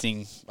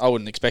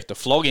wouldn't expect a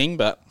flogging,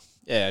 but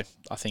yeah,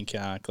 I think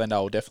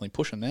Glendale will definitely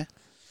push them there.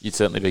 You'd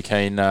certainly be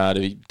keen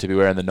to be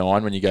wearing the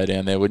 9 when you go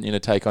down there, wouldn't you, to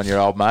take on your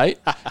old mate,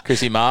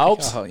 Chrissy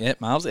Marles? Oh, yeah,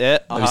 Marles, yeah.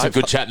 Maybe some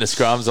good chat in the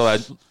scrums, although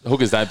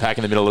hookers don't pack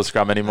in the middle of the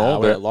scrum anymore.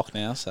 We're at lock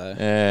now, so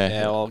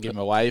yeah, I'll give him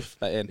a wave.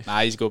 But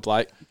he's a good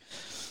bloke.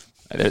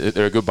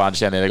 They're a good bunch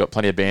down there. They've got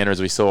plenty of banner, as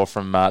we saw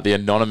from the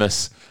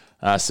anonymous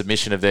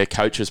submission of their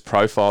coach's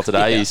profile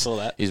today. Yeah, I saw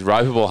that. He's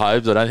ropeable,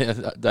 Hobes. I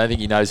don't think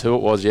he knows who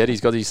it was yet.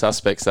 He's got his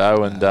suspects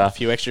though, and a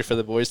few extra for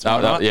the boys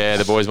tomorrow night. Yeah,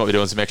 the boys might be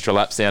doing some extra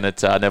laps down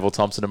at Neville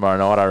Thompson tomorrow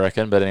night, I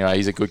reckon. But anyway,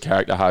 he's a good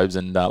character, Hobes,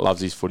 and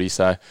loves his footy,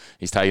 so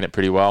he's taking it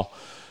pretty well.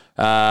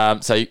 So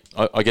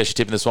I guess you're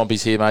tipping the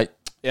Swampies here, mate.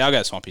 Yeah, I'll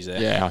go Swampies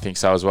there. Yeah, I think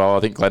so as well. I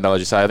think Glendale, as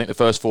you say, I think the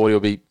first 40 will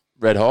be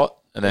red hot,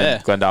 and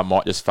then Glendale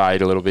might just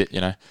fade a little bit, you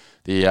know.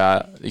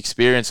 The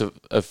experience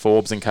of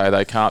Forbes and Co,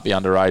 they can't be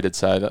underrated,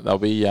 so that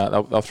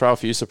they'll throw a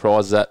few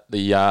surprises at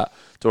the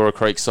Dora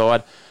Creek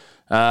side.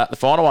 The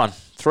final one,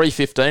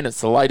 3:15.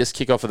 It's the latest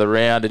kickoff of the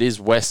round. It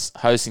is West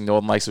hosting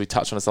Northern Lakes, as we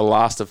touched on. It's the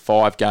last of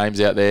 5 games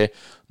out there.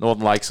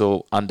 Northern Lakes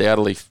will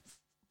undoubtedly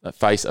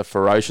face a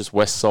ferocious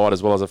West side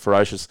as well as a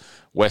ferocious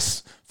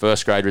West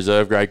first grade,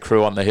 reserve grade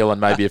crew on the hill, and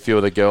maybe a few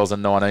of the girls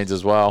and 19s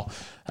as well.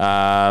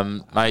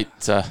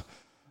 Mate,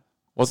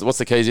 what's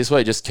the keys this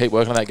week? Just keep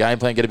working on that game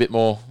plan, get a bit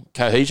more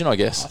cohesion, I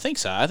guess. I think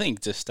so. I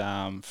think just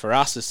for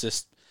us, it's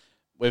just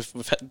we've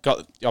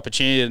got the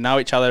opportunity to know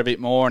each other a bit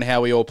more and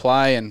how we all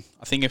play. And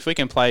I think if we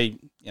can play,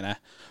 you know,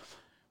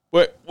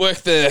 work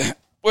the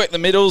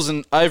middles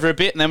and over a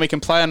bit, and then we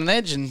can play on an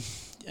edge, and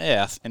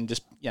and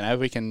just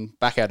we can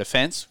back our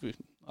defence.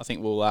 I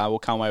think we'll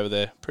come away with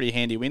a pretty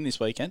handy win this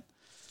weekend.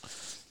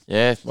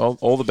 Yeah, well,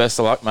 all the best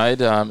of luck, mate.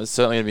 It's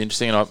certainly going to be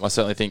interesting, and I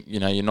certainly think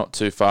you're not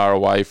too far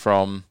away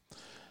from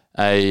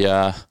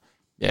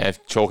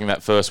chalking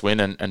that first win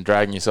and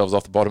dragging yourselves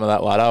off the bottom of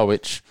that ladder,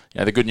 which,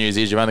 the good news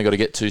is you've only got to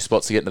get 2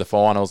 spots to get into the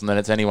finals, and then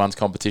it's anyone's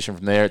competition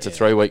from there. It's a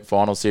 3-week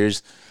final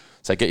series,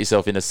 so get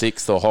yourself into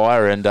 6th or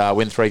higher and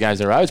win 3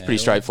 games in a row. It's pretty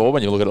straightforward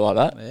when you look at it like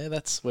that. Yeah,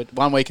 that's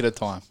 1 week at a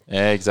time.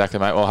 Yeah, exactly,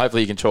 mate. Well,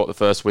 hopefully you can chalk the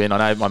first win. I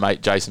know my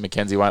mate Jason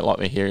McKenzie won't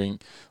like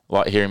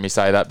hearing me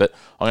say that, but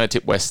I'm going to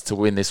tip West to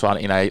win this one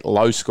in a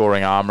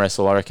low-scoring arm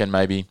wrestle. I reckon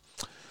maybe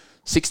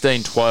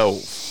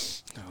 16-12.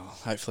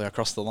 Hopefully I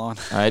cross the line.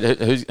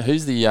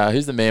 Who's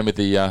the man with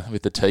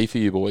the T for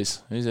you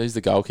boys? Who's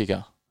the goal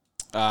kicker?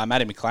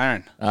 Matty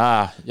McLaren.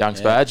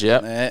 Young's badge,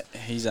 yeah.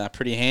 He's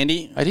pretty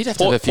handy. He did have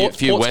to have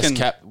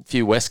a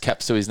few West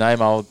caps to his name,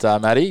 old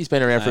Matty. He's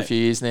been around for a few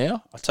years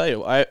now. I tell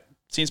you,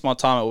 since my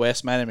time at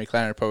West, Matty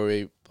McLaren are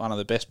probably one of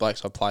the best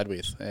blokes I've played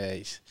with.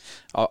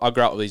 I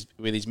grew up with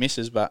his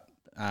missus, but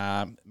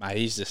mate,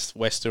 he's just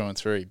West through and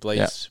through. He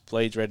bleeds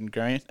red and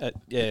green.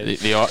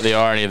 The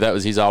irony of that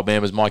was his old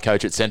man was my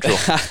coach at Central.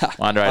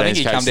 I think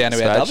he come down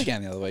to our Dudley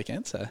game the other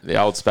weekend. So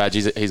the old Spadge,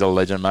 he's a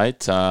legend, mate.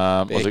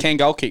 Can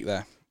goal kick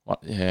though.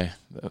 Yeah,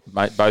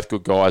 mate, both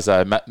good guys.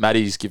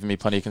 Matty's given me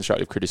plenty of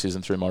constructive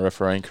criticism through my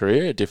refereeing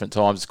career at different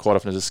times, quite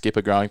often as a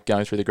skipper going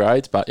through the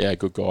grades. But yeah,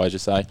 good guy, as you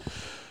say.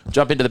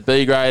 Jump into the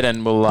B grade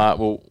and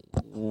we'll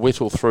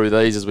whittle through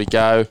these as we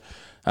go.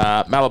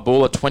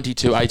 Malabula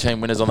 22-18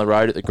 winners on the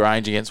road at the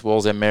Grange against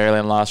Wallsend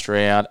Maryland last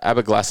round.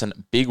 Aberglasslyn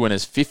big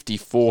winners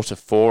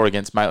 54-4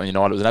 against Maitland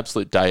United. It was an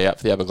absolute day out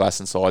for the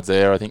Aberglasslyn sides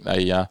there. I think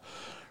they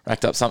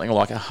racked up something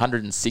like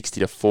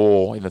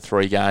 160-4 in the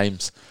 3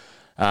 games.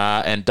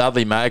 And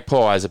Dudley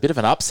Magpies, a bit of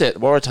an upset.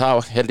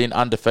 Waratah headed in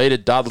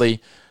undefeated.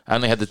 Dudley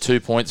only had the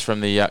 2 points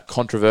from the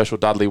controversial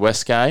Dudley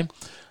West game.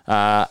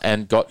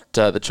 And got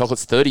the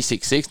Chocolates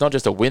 36-6. Not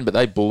just a win, but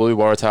they blew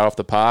Waratah off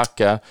the park.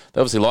 They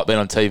obviously like being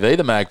on TV,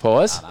 the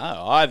Magpies. I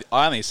know.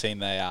 I only seen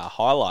the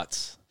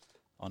highlights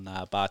on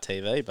Bar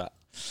TV, but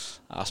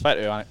I spoke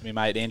to my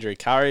mate Andrew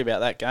Curry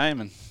about that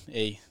game, and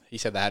he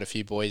said they had a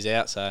few boys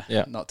out, so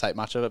not take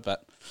much of it.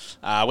 But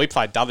we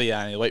played Dudley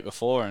only the week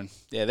before, and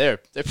they're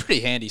a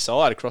pretty handy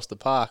side across the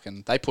park,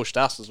 and they pushed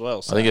us as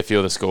well. So. I think a few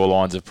of the score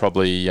lines have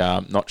probably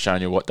not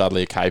shown you what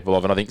Dudley are capable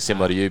of, and I think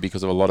similar to you,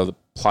 because of a lot of the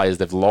players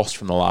they've lost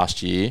from the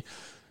last year.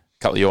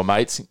 A couple of your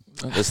mates,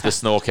 the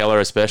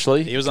Snorkeller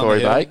especially, he was Corey on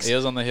the hill. Bakes. He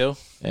was on the hill.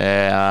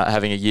 Yeah,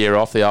 having a year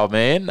off, the old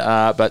man.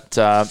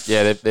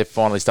 They're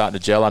finally starting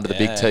to gel under the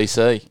big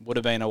TC. Would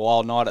have been a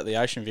wild night at the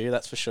Ocean View,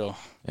 that's for sure.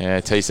 Yeah,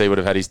 TC would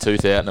have had his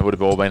tooth out and it would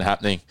have all been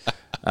happening.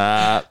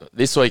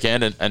 This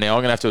weekend, and now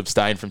I'm going to have to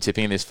abstain from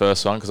tipping in this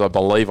first one because I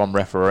believe I'm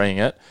refereeing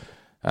it.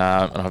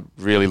 And I'm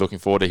really looking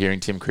forward to hearing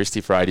Tim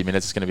Christie for 80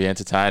 minutes. It's going to be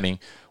entertaining.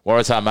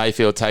 Waratah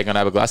Mayfield taking on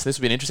Aberglasslyn. This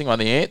will be an interesting one.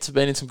 The Ants have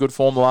been in some good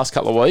form the last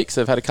couple of weeks.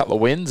 They've had a couple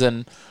of wins,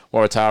 and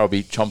Waratah will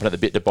be chomping at the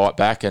bit to bite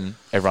back, and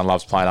everyone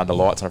loves playing under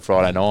lights on a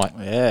Friday night.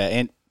 Yeah,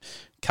 and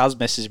Cuz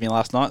messaged me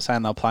last night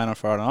saying they're playing on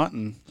Friday night,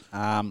 and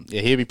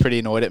He'd be pretty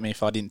annoyed at me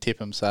if I didn't tip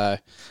him. So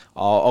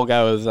I'll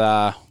go with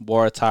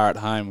Waratah at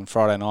home on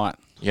Friday night.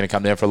 You going to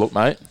come down for a look,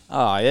 mate?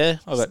 Oh, yeah.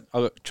 I've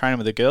got training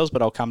with the girls,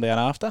 but I'll come down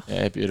after.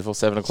 Yeah, beautiful.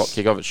 7 o'clock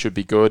kickoff. It should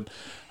be good.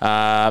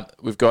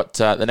 We've got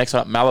the next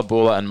one,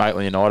 Malabula and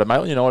Maitland United.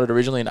 Maitland United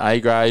originally in A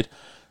grade.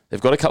 They've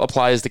got a couple of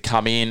players to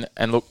come in.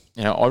 And look,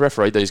 I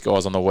refereed these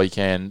guys on the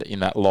weekend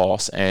in that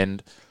loss.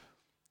 And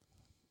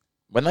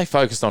when they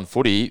focused on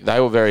footy, they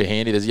were very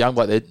handy. There's a young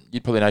bloke there.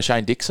 You'd probably know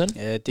Shane Dixon.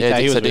 Yeah, Dicko.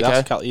 He was with us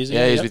a couple of years ago.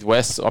 Yeah, he's with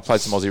West. I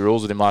played some Aussie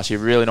rules with him last year.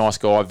 Really nice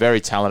guy.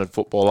 Very talented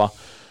footballer.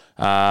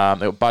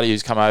 They've got Buddy,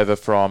 who's come over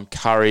from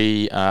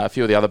Curry, a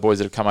few of the other boys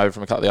that have come over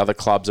from a couple of the other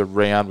clubs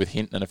around with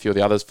Hinton and a few of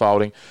the others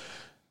folding.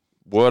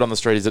 Word on the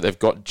street is that they've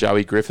got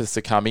Joey Griffiths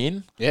to come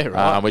in,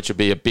 which would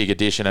be a big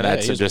addition and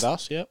add some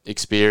just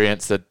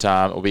experience that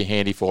will be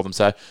handy for them.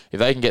 So if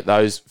they can get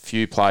those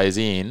few players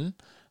in,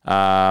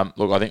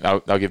 look, I think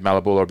they'll give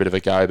Malabula a bit of a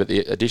go, but the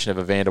addition of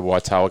Evander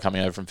Waitoa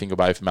coming over from Fingal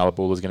Bay for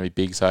Malabula is going to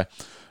be big. So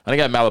I'm going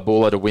to go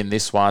Malabula to win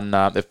this one.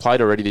 They've played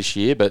already this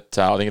year, but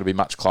I think it'll be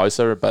much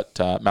closer. But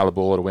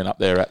Malabula to win up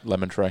there at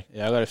Lemon Tree.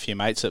 Yeah, I've got a few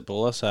mates at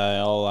Buller, so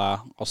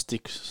I'll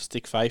stick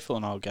faithful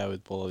and I'll go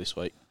with Buller this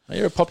week.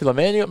 You're a popular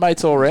man. You've got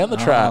mates all around the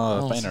track.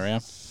 I've been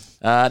around.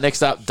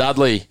 Next up,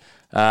 Dudley,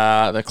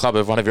 the club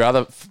of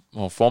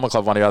former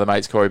club of one of your other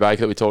mates, Corey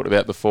Baker, that we talked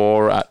about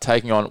before,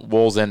 taking on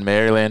Wallsend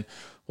Maryland.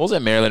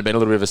 Wallsend Maryland have been a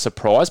little bit of a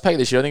surprise pack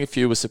this year. I think a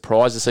few were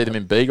surprised to see them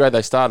in B grade.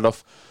 They started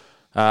off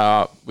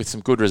with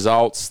some good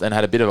results, then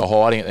had a bit of a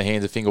hiding at the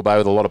hands of Fingal Bay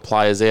with a lot of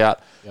players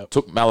out. Yep.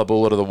 Took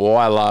Malabula to the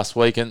wire last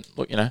week, and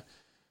look,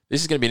 this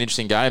is going to be an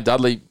interesting game.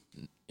 Dudley,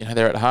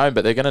 they're at home,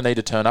 but they're going to need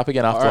to turn up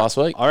again after last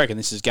week. I reckon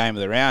this is game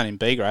of the round in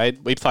B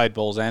grade. We played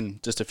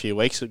Wallsend just a few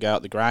weeks ago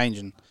at the Grange,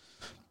 and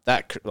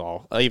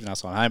even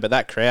us on home, but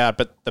that crowd,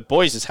 but the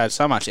boys just had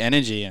so much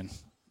energy, and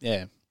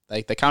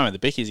they come with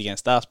the bickies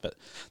against us, but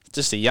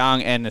just a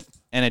young and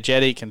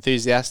energetic,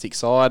 enthusiastic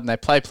side, and they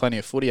play plenty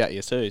of footy at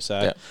you too.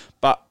 So,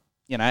 but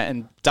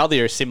and Dudley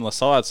are a similar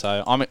side,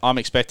 so I'm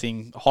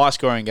expecting a high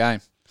scoring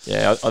game.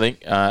 Yeah, I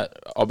think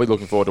I'll be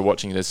looking forward to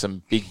watching. There's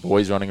some big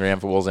boys running around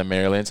for Wallsend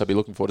Maryland, so I'll be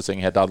looking forward to seeing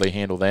how Dudley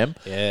handle them.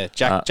 Yeah,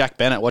 Jack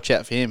Bennett, watch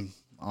out for him.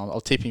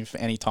 I'll tip him for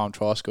anytime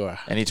try scorer.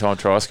 Anytime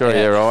try scorer,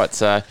 yeah, right.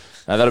 So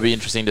that'll be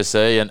interesting to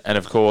see. And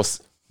of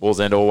course,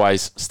 Wallsend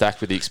always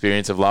stacked with the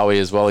experience of Lowy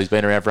as well. He's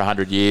been around for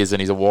 100 years and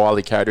he's a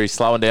wily character. He's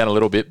slowing down a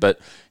little bit, but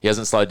he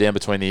hasn't slowed down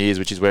between the ears,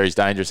 which is where he's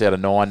dangerous out of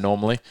 9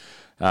 normally.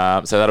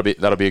 So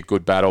that'll be a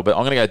good battle. But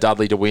I'm going to go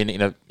Dudley to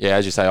win.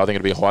 As you say, I think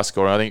it'll be a high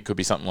score. I think it could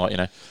be something like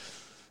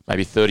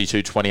maybe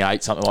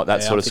 32-28, something like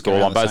that sort of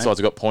scoreline. Both sides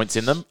have got points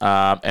in them,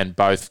 and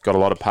both got a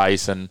lot of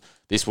pace. And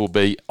this will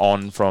be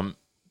on from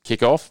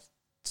kickoff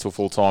till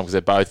full time because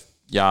they're both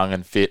young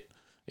and fit,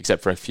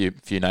 except for a few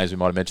names we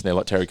might have mentioned there,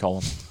 like Terry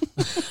Collins.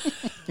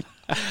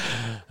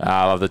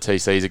 I love the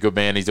TC. He's a good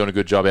man. He's doing a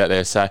good job out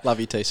there. So love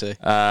you,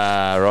 TC.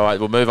 Right,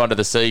 we'll move on to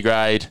the C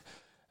grade.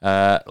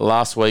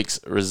 Last week's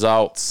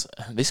results.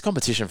 This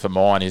competition for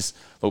mine is,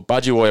 look,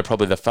 Budgie are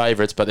probably the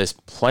favourites, but there's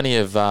plenty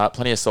of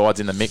sides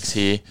in the mix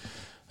here.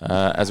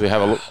 As we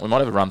have a look, we might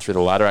have a run through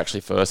the ladder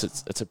actually first.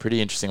 It's a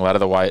pretty interesting ladder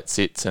the way it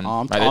sits. And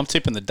I'm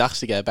tipping the Ducks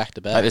to go back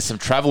to back. There's some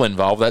travel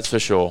involved, that's for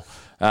sure.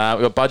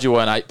 We've got Budgie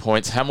on 8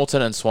 points,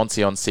 Hamilton and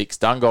Swansea on 6,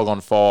 Dungog on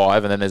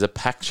 5, and then there's a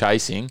pack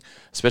chasing,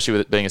 especially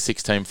with it being a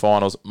 6-team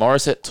finals.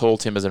 Morisset, Tall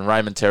Timbers and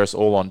Raymond Terrace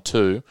all on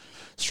 2,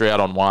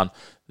 Stroud on 1.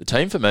 The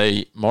team for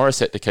me,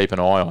 Morisset to keep an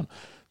eye on.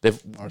 They've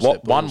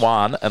won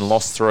 1 and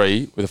lost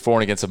 3 with a for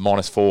and against of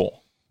 -4.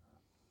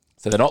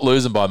 So they're not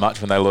losing by much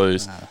when they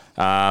lose.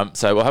 No.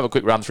 So we'll have a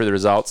quick run through the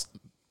results.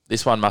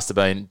 This one must have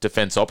been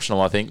defence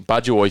optional, I think.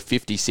 Budgie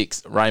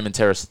 56, Raymond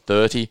Terrace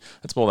 30.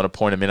 That's more than a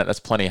point a minute. That's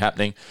plenty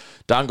happening.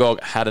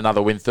 Dungog had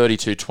another win,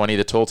 32-20.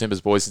 The Tall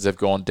Timbers boys, since they've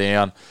gone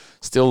down,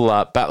 still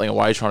battling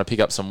away, trying to pick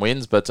up some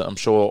wins, but I'm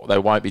sure they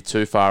won't be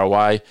too far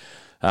away.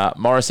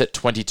 Morisset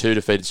 22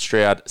 defeated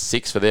Stroud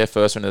 6 for their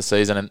first win of the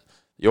season. And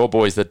your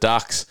boys, the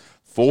Ducks,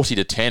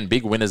 40-10.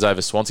 Big winners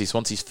over Swansea.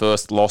 Swansea's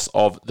first loss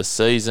of the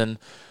season.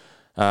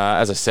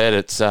 As I said,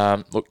 it's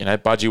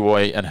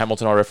Budgie and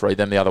Hamilton. I refereed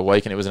them the other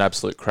week, and it was an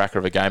absolute cracker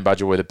of a game.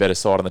 Budgie the better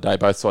side on the day.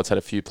 Both sides had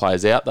a few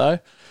players out though,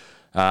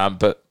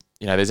 but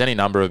there's any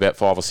number of about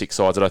 5 or 6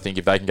 sides that I think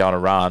if they can go on a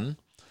run,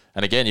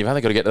 and again, you've only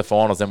got to get to the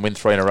finals and win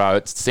 3 in a row.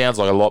 It sounds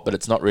like a lot, but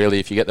it's not really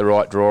if you get the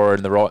right drawer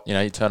and the right,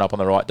 you turn up on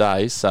the right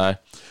days. So.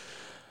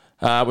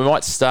 We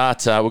might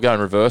start, we'll go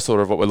in reverse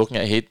order of what we're looking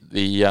at here.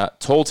 The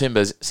Tall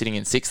Timbers sitting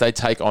in 6, they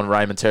take on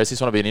Raymond Terrace.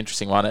 This one will be an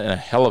interesting one and a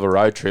hell of a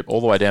road trip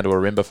all the way down to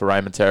Arimba for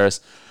Raymond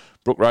Terrace.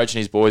 Brooke Roach and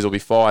his boys will be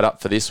fired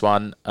up for this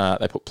one.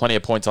 They put plenty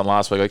of points on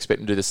last week. I expect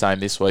them to do the same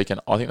this week, and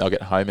I think they'll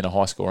get home in a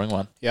high-scoring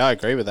one. Yeah, I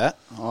agree with that.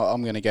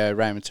 I'm going to go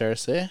Raymond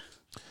Terrace there.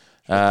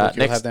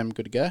 You'll have them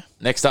good to go.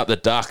 Next up, the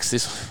Ducks.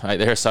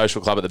 They're a social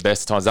club at the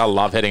best of times. They'll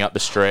love heading up the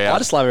Stroud. I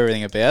just love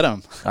everything about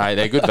them.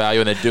 They're good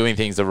value and they're doing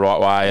things the right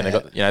way. And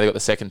they've got the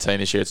second team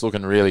this year. It's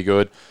looking really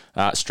good.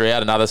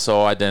 Stroud, another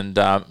side, and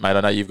mate,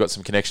 I know you've got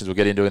some connections. We'll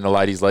get into in the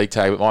ladies' league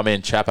tag. But my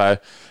man Chapo,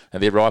 at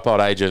the ripe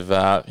old age of,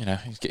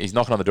 he's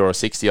knocking on the door of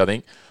 60. I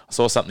think I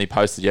saw something he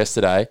posted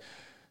yesterday.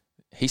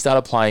 he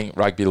started playing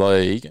rugby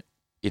league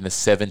in the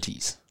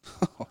 70s.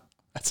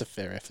 That's a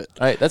fair effort.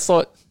 Hey, that's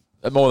like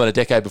more than a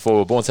decade before we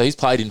were born. So he's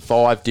played in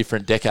 5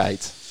 different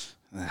decades.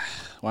 You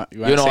won't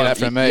see that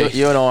from me.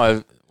 You and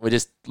I, we're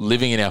just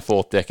living in our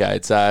 4th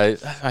decade. So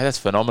hey, that's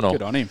phenomenal.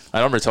 Good on him.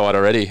 And I'm retired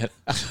already.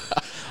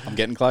 I'm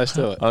getting close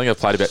to it. I think I've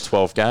played about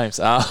 12 games.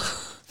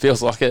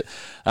 Feels like it.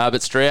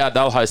 But Stroud,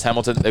 they'll host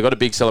Hamilton. They've got a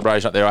big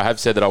celebration up there. I have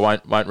said that I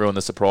won't ruin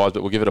the surprise,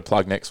 but we'll give it a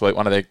plug next week.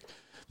 One of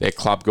their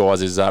club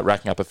guys is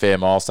racking up a fair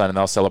milestone, and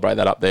they'll celebrate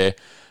that up there.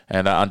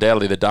 And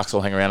undoubtedly the Ducks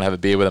will hang around and have a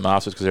beer with them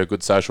afterwards because they're a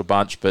good social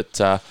bunch. But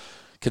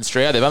can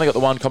Stroud, they've only got the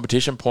one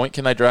competition point.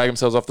 Can they drag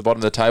themselves off the bottom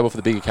of the table for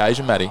the big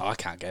occasion, Matty? I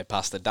can't go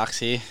past the Ducks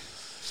here.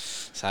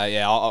 So,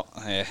 yeah,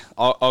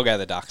 I'll go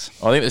the Ducks.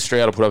 I think the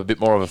Stroud will put up a bit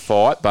more of a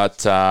fight,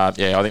 but, I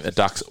think the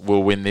Ducks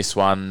will win this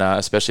one,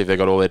 especially if they've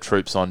got all their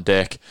troops on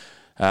deck.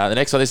 The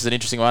next one, this is an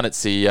interesting one.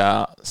 It's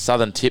the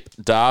Southern Tip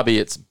Derby.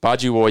 It's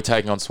Budgewoi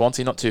taking on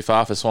Swansea. Not too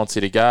far for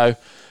Swansea to go.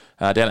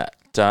 Down at,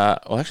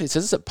 actually, it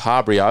says it's at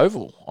Parbury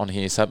Oval on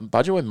here, so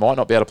Budgewoi might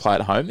not be able to play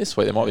at home this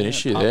week. There might be an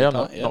issue there.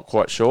 I'm not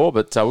quite sure,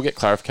 but we'll get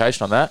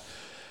clarification on that.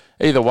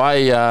 Either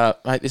way,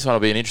 mate, this one will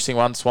be an interesting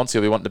one. Swansea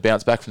will be wanting to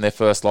bounce back from their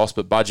first loss,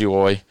 but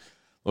Budgewoi,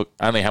 look,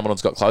 only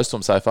Hamilton's got close to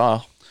him so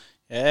far.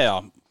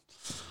 Yeah,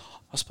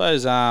 I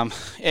suppose,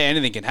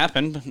 anything can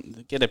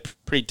happen. Get a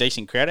pretty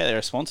decent crowd out there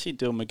at Swansea,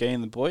 Dylan McGee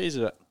and the boys.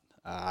 But,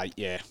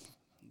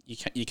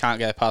 you can't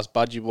go past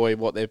Budgewoi,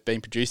 what they've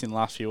been producing the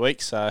last few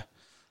weeks. So,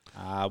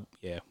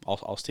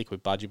 I'll stick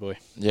with Budgewoi.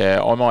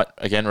 Yeah, I might,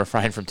 again,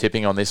 refrain from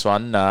tipping on this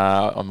one.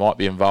 I might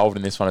be involved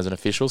in this one as an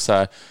official.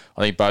 So,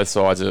 I think both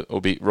sides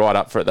will be right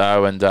up for it,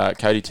 though. And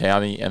Cody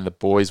Towney and the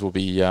boys will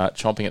be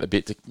chomping at the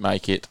bit to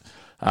make it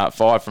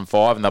 5 from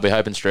 5. And they'll be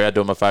hoping Stroud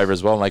do them a favour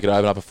as well. And they could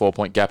open up a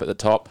 4-point gap at the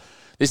top.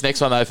 This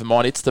next one, though, for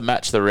mine, it's to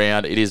match the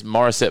round. It is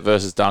Morisset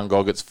versus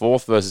Dungog. It's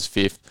 4th versus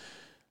 5th.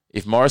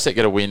 If Morisset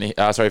get a win, if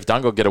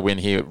Dungog get a win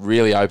here, it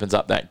really opens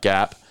up that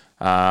gap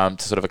to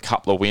sort of a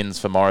couple of wins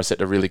for Morisset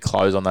to really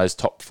close on those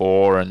top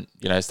 4 and,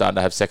 starting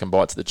to have second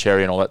bites at the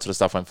cherry and all that sort of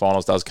stuff when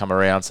finals does come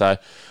around. So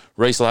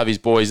Reese will have his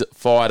boys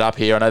fired up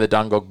here. I know the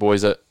Dungog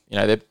boys are,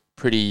 they're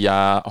pretty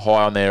high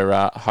on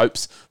their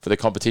hopes for the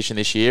competition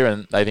this year,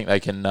 and they think they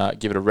can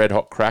give it a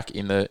red-hot crack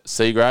in the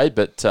C grade,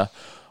 but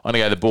I'm going to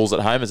go the Bulls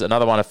at home. Is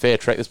another one a fair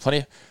trek? There's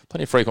plenty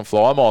of frequent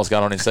flyer miles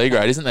going on in C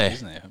grade, isn't there?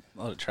 Isn't there?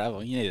 A lot of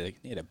travel. You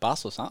need a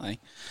bus or something.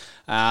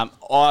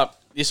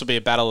 This will be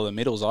a battle of the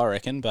middles, I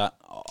reckon. But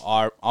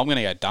I'm going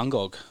to go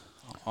Dungog.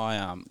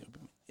 I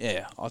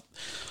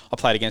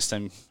played against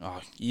them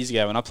years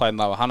ago when I played in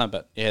Lower Hunter.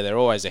 But they're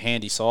always a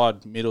handy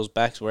side, middles,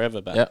 backs, wherever.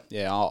 But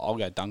I'll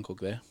go Dungog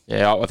there.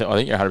 Yeah, I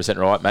think you're 100%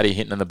 right. Matty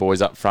Hinton and the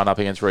boys up front up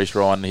against Reece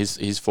Ryan.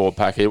 His forward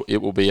pack.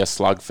 It will be a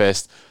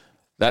slugfest.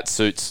 That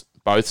suits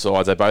both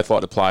sides. They both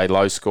like to play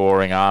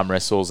low-scoring arm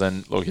wrestles,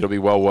 and look, it'll be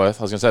well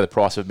worth. I was going to say the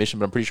price of admission,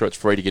 but I'm pretty sure it's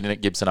free to get in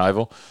at Gibson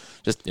Oval.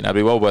 Just it'll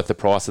be well worth the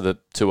price of the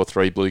 2 or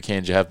 3 blue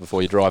cans you have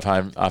before you drive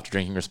home after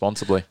drinking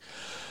responsibly.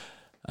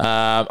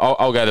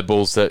 I'll go the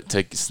Bulls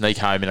to sneak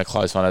home in a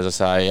close one, as I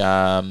say.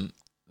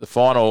 The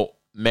final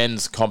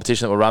men's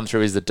competition that we'll run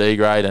through is the D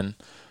grade, and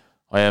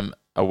I am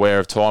aware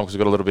of time because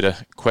we've got a little bit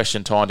of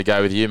question time to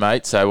go with you,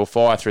 mate. So we'll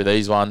fire through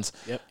these ones.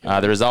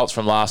 Yep. The results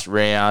from last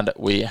round,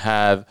 we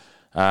have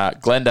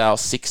Glendale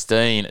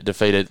 16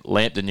 defeated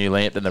New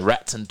Lambton. The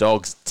Rats and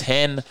Dogs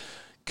 10.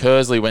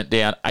 Kersley went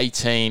down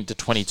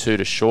 18-22 to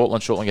Shortland.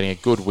 Shortland getting a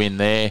good win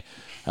there.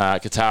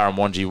 Katara and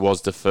Wanji was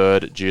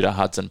deferred due to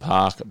Hudson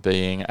Park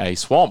being a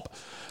swamp.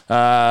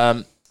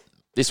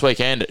 This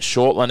weekend,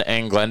 Shortland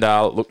and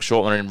Glendale. Look,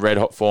 Shortland in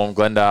red-hot form.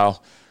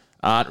 Glendale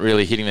aren't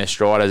really hitting their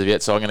stride as of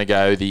yet, so I'm going to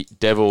go the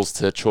Devils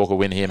to chalk a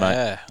win here, mate.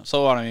 Yeah, I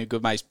saw one of my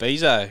good mates,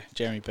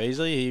 Jeremy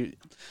Beasley. He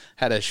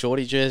had a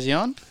shorty jersey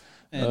on.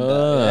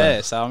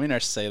 And, so I'm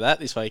interested to see that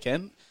this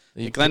weekend.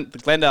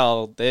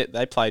 Glendale,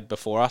 they played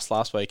before us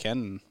last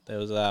weekend, and there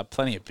was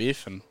plenty of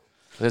biff. And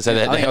I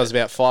think it was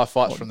about 5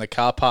 fights from the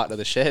car park to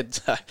the shed.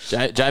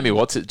 So. Jamie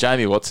Watts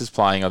is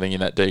playing, I think,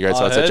 in that D grade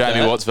side. So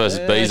Jamie Watts versus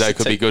Bezo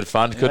could be good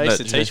fun, couldn't it? I used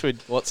to teach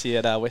with Wattsy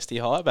at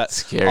Westie High, but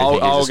scary.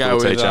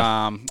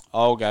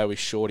 I'll go with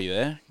Shorty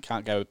there.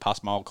 Can't go with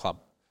past my old club.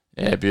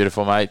 Yeah,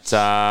 beautiful, mate.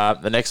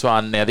 The next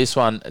one, now this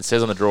one, it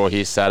says on the draw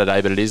here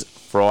Saturday, but it is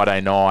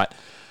Friday night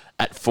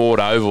at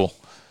Ford Oval.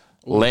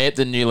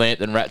 New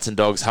Lambton Rats and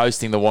Dogs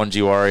hosting the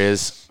Wanji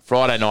Warriors.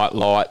 Friday night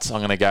lights. I'm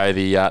going to go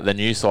the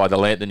new side,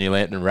 the New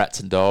Lambton Rats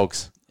and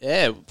Dogs.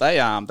 Yeah,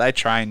 they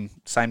train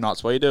same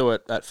nights we do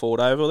at Ford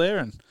Oval there,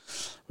 and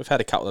we've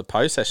had a couple of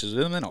post sessions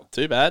with them. They're not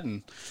too bad,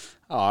 and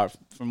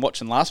from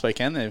watching last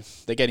weekend,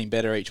 they're getting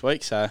better each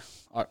week. So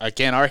I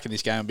reckon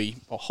this game will be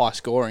high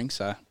scoring.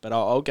 So, but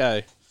I'll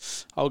go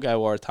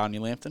Waratah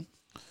New Lambton.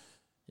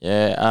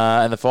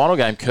 Yeah, and the final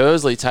game,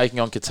 Kersley taking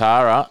on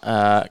Katara.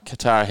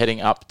 Katara heading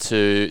up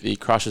to the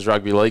Crushers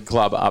Rugby League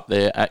Club up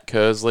there at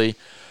Kersley.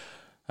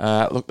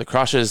 Look, the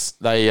Crushers,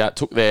 they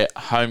took their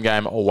home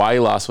game away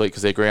last week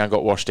because their ground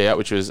got washed out,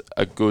 which was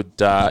a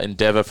good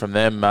endeavour from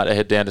them to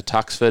head down to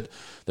Tuxford.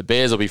 The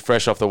Bears will be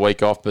fresh off the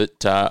week off,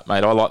 but,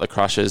 mate, I like the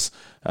Crushers.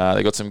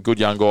 They've got some good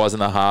young guys in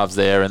the halves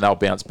there, and they'll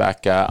bounce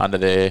back under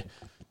their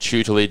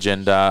tutelage,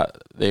 and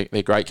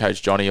their great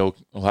coach, Johnny, will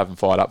have them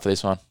fired up for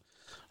this one.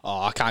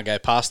 Oh, I can't go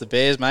past the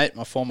Bears, mate.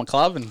 My former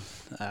club, and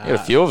You got a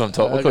few of them.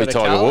 Look at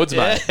Tiger Woods,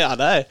 mate. Yeah, I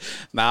know.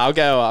 No, I'll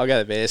go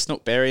the Bears.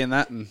 Snook Berry and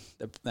that, and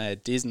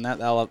Diz and that.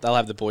 They'll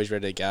have the boys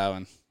ready to go,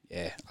 and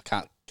yeah, I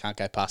can't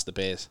go past the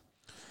Bears.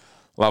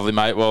 Lovely,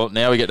 mate. Well,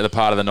 now we get to the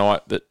part of the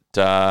night that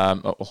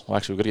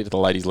actually we've got to get to the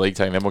ladies' league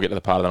team. Then we'll get to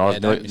the part of the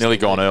night. Yeah, nearly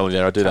gone early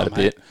there. I do that a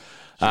bit.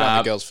 Should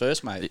have the girls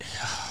first, mate.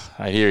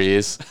 Hey, here he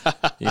is.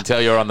 You can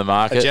tell you're on the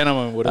market. A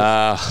gentleman would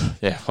have.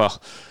 Yeah,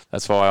 well,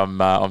 that's why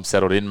I'm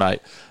settled in,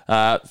 mate.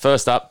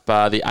 First up,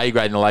 the A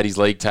grade in the ladies'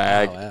 league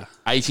tag,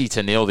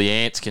 80-0. The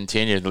Ants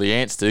continued. The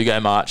Ants do go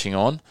marching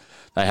on.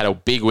 They had a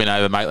big win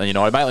over Maitland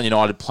United. Maitland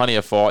United, plenty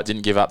of fight,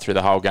 didn't give up through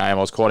the whole game.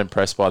 I was quite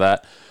impressed by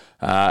that.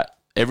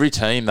 Every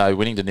team, though,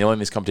 winning to nil in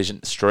this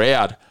competition.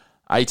 Stroud,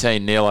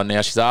 18-0, and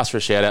now she's asked for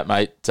a shout-out,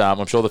 mate.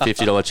 I'm sure the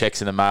 $50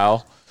 check's in the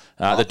mail.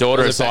 The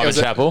daughter of Simon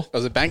Chappell. It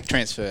was a bank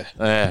transfer.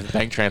 Yeah,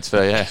 bank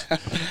transfer, yeah.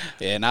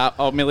 Yeah, no,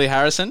 old Millie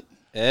Harrison,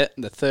 the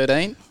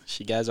 13,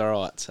 she goes all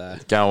right. So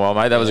going well,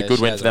 mate. That was a good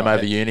win for them right,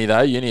 over Uni,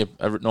 though. Uni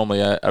are normally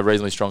a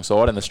reasonably strong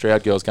side, and the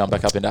Stroud girls going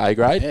back up into A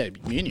grade. Yeah,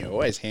 Uni are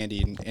always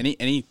handy in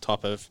any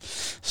type of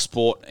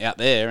sport out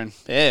there. And,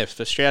 yeah,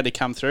 for Stroud to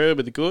come through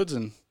with the goods,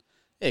 and,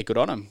 yeah, good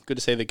on them. Good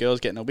to see the girls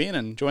getting a win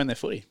and enjoying their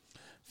footy.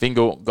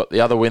 Fingal got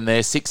the other win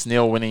there,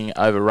 6-0 winning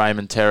over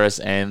Raymond Terrace,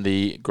 and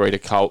the Greta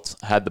Colts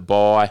had the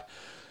bye.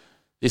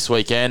 This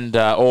weekend,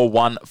 all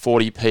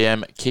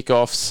 1:40pm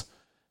kickoffs.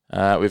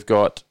 We've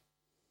got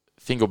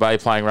Fingal Bay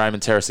playing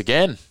Raymond Terrace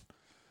again.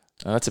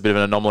 That's a bit of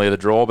an anomaly of the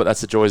draw, but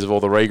that's the joys of all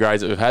the regrades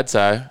that we've had.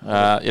 So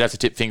you'd have to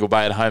tip Fingal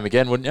Bay at home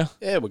again, wouldn't you?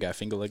 Yeah, we'll go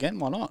Fingal again.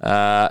 Why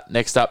not?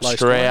 Next up,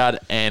 Stroud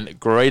and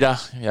Greta.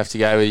 You have to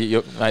go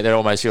with mate. They're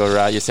almost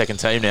your second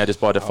team now, just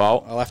by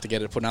default. I'll have to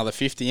get her to put another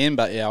 50 in,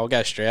 but yeah, I'll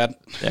go Stroud.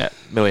 Yeah,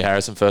 Millie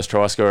Harrison first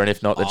try scorer, and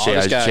if not, then she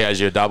owes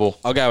you a double.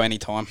 I'll go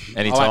anytime.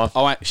 Anytime.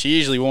 I won't. She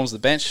usually warms the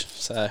bench,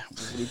 so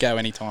we'll go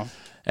anytime.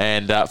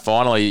 And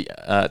finally,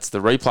 it's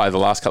the replay of the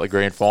last couple of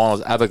grand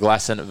finals,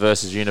 Aberglasslyn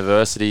versus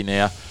University.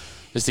 Now,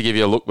 just to give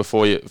you a look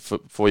before you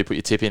put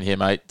your tip in here,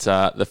 mate,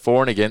 the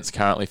for and against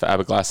currently for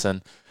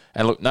Aberglasslyn.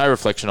 And look, no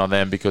reflection on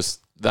them because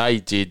they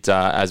did,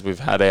 as we've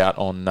had out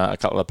on a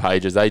couple of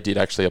pages, they did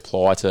actually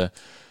apply to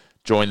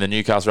join the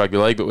Newcastle Rugby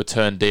League but were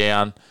turned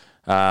down.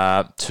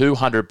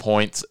 200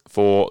 points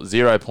for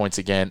 0 points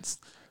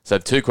against. So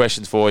 2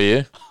 questions for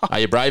you. Are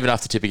you brave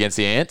enough to tip against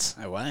the Ants?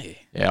 No way.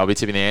 Yeah, I'll be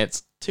tipping the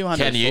Ants.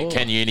 200.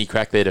 Can Uni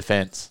crack their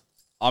defence?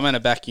 I'm going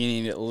to back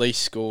Uni to at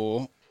least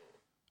score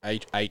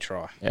a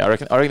try. Yeah, I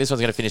reckon this one's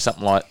going to finish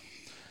something like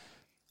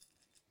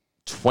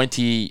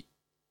 20-8.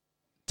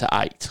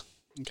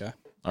 Okay.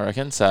 I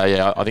reckon. So,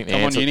 yeah, I think the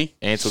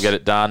Ants will get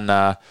it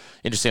done.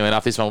 Interestingly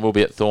enough, this one will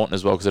be at Thornton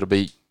as well because it'll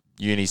be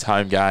Uni's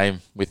home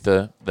game with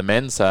the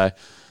men. So,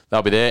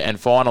 they'll be there. And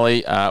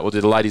finally, we'll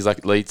do the ladies'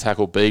 lead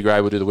tackle B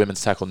grade. We'll do the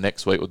women's tackle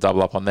next week. We'll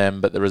double up on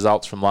them. But the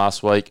results from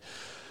last week,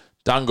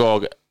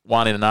 Dungog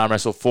won in an arm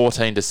wrestle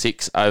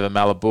 14-6 over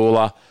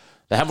Malabula.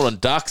 The Hamilton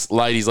Ducks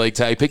ladies' league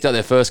tag picked up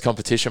their first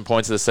competition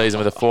points of the season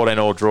with a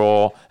 14-all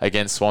draw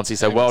against Swansea.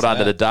 So well done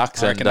to the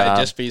Ducks. I reckon they'd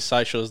just be as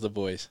social as the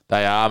boys.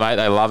 They are, mate.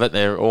 They love it.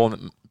 They're all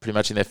pretty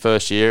much in their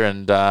first year.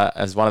 And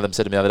as one of them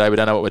said to me the other day, we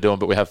don't know what we're doing,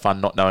 but we have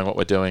fun not knowing what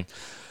we're doing.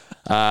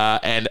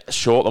 And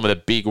Shortland with a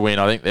big win.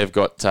 I think they've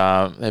got,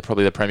 they're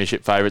probably the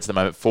premiership favourites at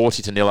the moment,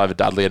 40-0 over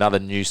Dudley, another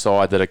new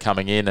side that are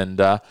coming in. And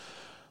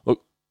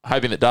look,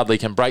 hoping that Dudley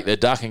can break their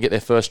duck and get their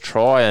first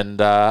try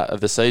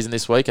of the season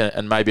this week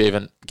and maybe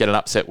even get an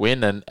upset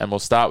win. And we'll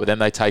start with them.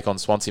 They take on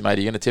Swansea, mate.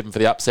 Are you going to tip them for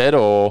the upset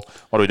or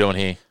what are we doing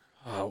here?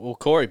 Well,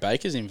 Corey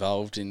Baker's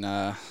involved in...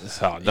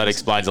 that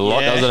explains a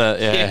lot,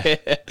 doesn't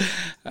it?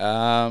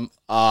 Yeah.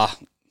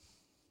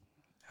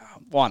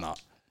 Why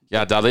not?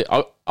 Yeah, Dudley.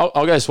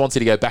 I'll go Swansea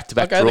to go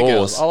back-to-back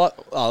draws. I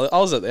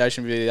was at the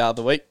Ocean View the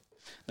other week.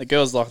 The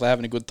girls they're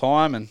having a good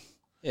time, and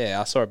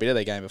yeah, I saw a bit of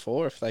their game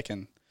before. If they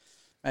can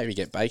maybe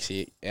get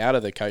Bakesy out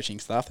of the coaching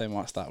stuff, they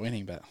might start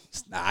winning. But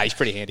he's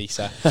pretty handy.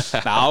 So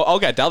I'll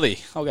go Dudley.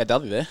 I'll go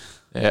Dudley there.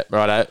 Yeah,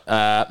 righto.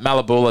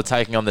 Malabula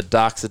taking on the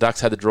Ducks. The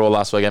Ducks had the draw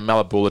last week, and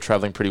Malabula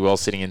travelling pretty well,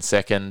 sitting in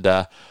second.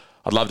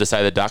 I'd love to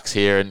say the Ducks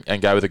here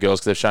and go with the girls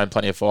because they've shown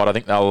plenty of fight. I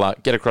think they'll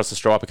get across the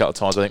stripe a couple of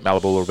times. I think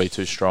Malabula will be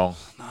too strong.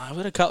 No, I've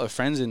got a couple of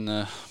friends in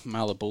the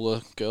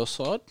Malabula girls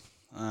side,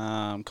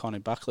 Connie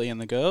Buckley and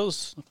the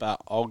girls,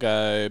 but I'll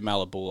go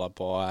Malabula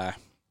by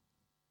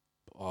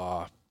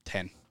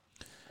 10.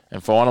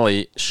 And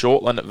finally,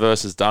 Shortland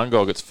versus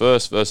Dungog. It's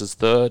first versus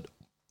third.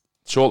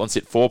 Shortland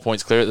sit 4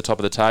 points clear at the top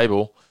of the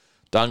table.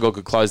 Dungog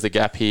could close the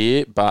gap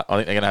here, but I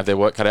think they're going to have their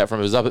work cut out for them.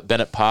 If it was up at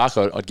Bennett Park,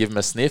 I'd give them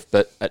a sniff,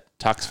 but at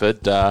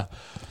Tuxford,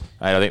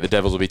 I think the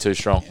Devils will be too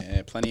strong.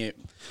 Yeah, plenty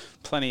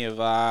plenty of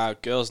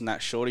girls in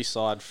that shorty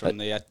side from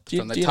the Do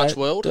you touch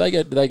know, world.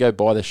 Do they go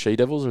by the She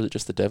Devils or is it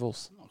just the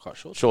Devils? I'm not quite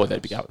sure. Surely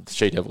they'd be going with the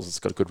She Devils. It's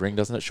got a good ring,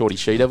 doesn't it? Shorty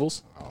She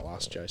Devils. I'll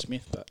ask Joe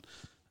Smith, but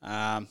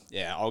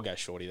yeah, I'll go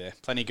shorty there.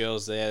 Plenty of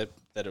girls there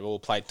that have all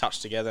played touch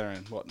together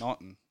and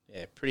whatnot, and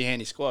yeah, pretty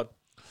handy squad.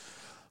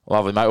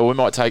 Lovely, mate. Well, we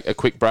might take a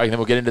quick break and then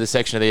we'll get into the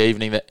section of the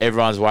evening that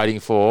everyone's waiting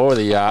for,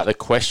 the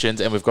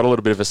questions, and we've got a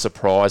little bit of a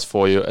surprise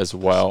for you as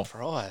well.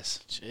 Surprise.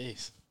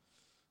 Jeez.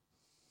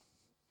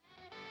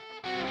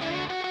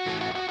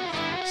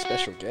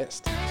 Special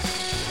guest.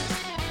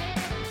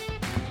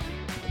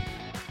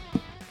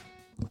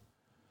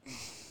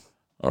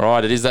 All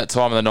right, it is that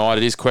time of the night.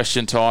 It is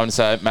question time.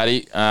 So,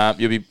 Matty,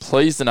 you'll be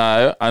pleased to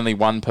know only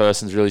one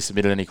person's really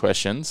submitted any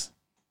questions.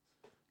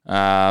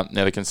 Now,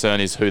 the concern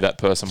is who that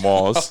person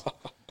was.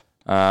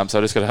 So I'm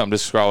just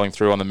scrolling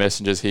through on the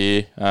messengers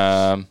here.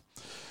 All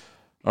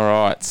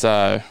right,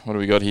 so what do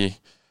we got here?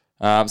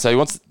 So he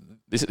wants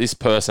this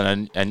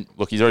person, and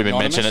look, he's already been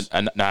mentioned,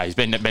 and no, he's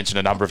been mentioned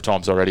a number of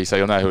times already, so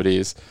you'll know who it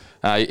is.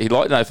 He'd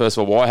like to know, first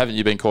of all, why haven't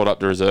you been called up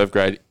to reserve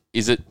grade?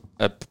 Is it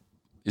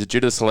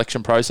due to the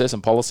selection process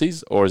and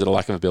policies, or is it a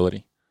lack of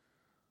ability?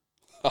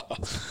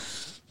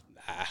 Lost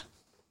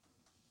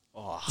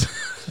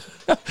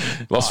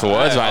for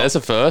words, mate. That's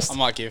a first. I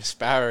might give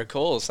Sparrow a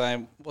call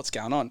saying, what's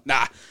going on?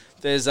 Nah,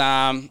 there's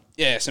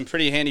some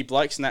pretty handy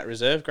blokes in that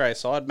reserve grade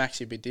side,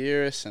 Maxi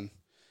Badiris and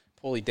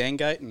Paulie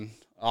Dengate. And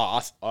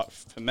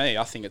for me,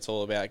 I think it's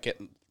all about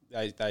getting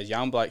those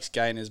young blokes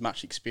gain as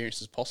much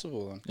experience as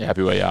possible. And You're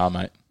happy where you are,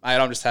 mate. Mate,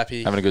 I'm just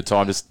happy. Having a good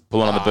time, just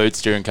pulling on the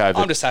boots during COVID.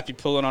 I'm just happy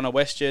pulling on a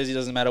West jersey.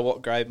 Doesn't matter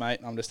what grade, mate.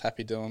 I'm just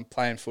happy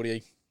playing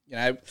footy. You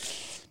know,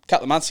 a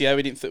couple of months ago,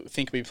 we didn't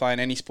think we'd be playing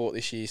any sport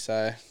this year.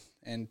 So,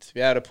 and to be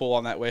able to pull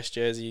on that West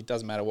jersey, it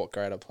doesn't matter what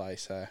grade I play.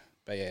 So,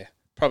 but yeah,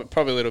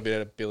 probably a little bit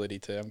of ability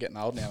too. I'm getting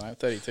old now, mate. I'm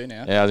 32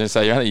 now. Yeah, I was going to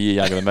say, you're only a year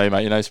younger than me,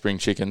 mate. You know spring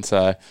chicken.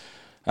 So,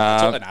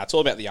 it's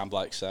all about the young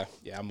blokes. So,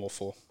 yeah, I'm all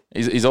for.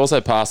 He's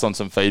also passed on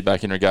some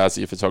feedback in regards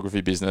to your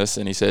photography business,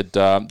 and he said,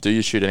 do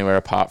you shoot anywhere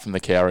apart from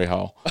the Cowrie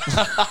hole?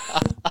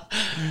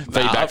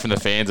 Feedback from the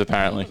fans,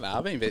 apparently. No,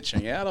 I've been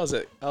venturing out. I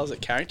was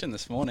at Carrington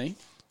this morning.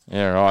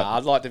 Yeah, right.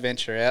 I'd like to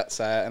venture out.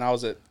 So, and I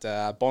was at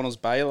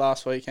Bonnells Bay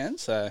last weekend.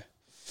 So,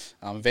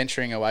 I'm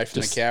venturing away from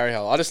the Cowrie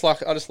hole. I just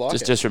like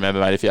it. Just remember,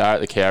 mate, if you are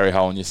at the Cowrie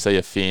hole and you see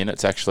a fin,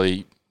 it's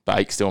actually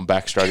Bakes doing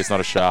backstroke. It's not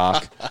a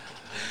shark.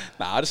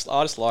 I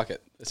just like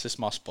it. It's just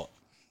my spot.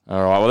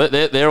 All right, well,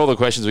 they're all the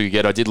questions we could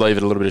get. I did leave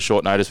it a little bit of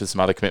short notice with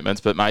some other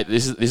commitments, but, mate,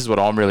 this is what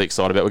I'm really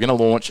excited about. We're going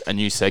to launch a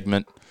new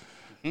segment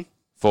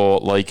for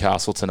Lee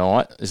Castle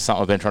tonight. This is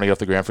something I've been trying to get off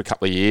the ground for a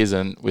couple of years,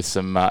 and with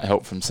some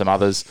help from some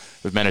others,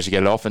 we've managed to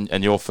get it off,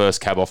 and your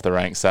first cab off the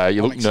rank. So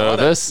you look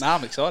nervous. No,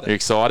 I'm excited. You're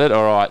excited?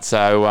 All right,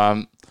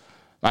 so,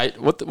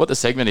 mate, what the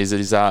segment is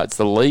it's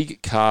the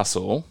League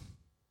Castle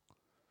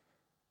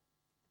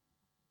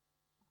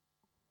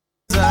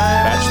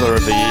Bachelor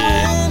of the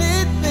Year.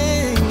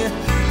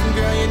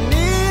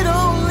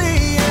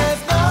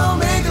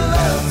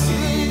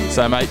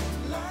 So, mate,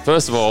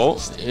 first of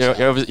all,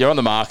 you're on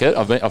the market.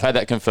 I've had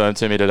that confirmed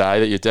to me today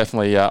that you're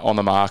definitely on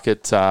the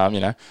market. Not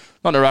in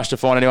a rush to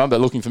find anyone, but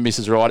looking for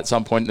Mrs. Right at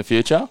some point in the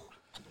future.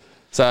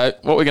 So,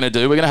 what we're going to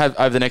do, we're going to have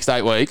over the next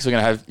 8 weeks, we're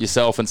going to have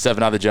yourself and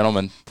 7 other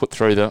gentlemen put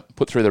through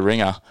the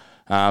ringer.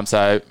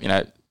 So,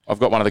 I've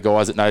got one of the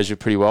guys that knows you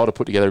pretty well to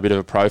put together a bit of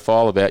a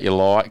profile about your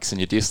likes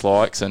and your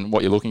dislikes and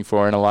what you're looking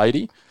for in a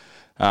lady.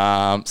 So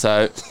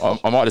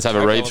I might just have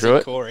a read through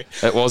it. Corey.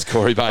 It was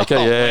Corey Baker,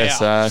 yeah.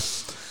 Wow.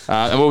 So.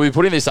 And we'll be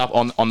putting this up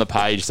on the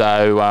page.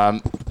 So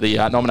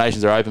the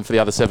nominations are open for the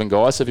other 7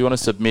 guys. So if you want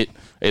to submit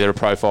either a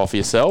profile for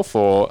yourself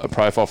or a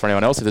profile for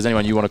anyone else, if there's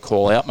anyone you want to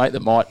call out, mate, that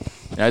might,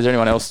 is there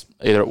anyone else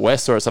either at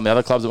West or at some of the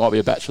other clubs that might be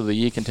a Bachelor of the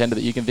Year contender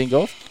that you can think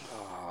of?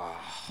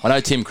 I know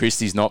Tim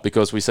Christie's not,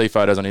 because we see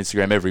photos on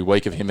Instagram every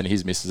week of him and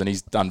his missus, and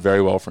he's done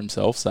very well for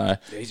himself. So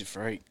yeah, he's a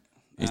freak.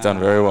 He's done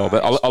very well.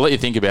 But I'll let you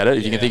think about it.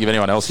 If you can think of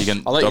anyone else, you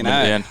can I'll let you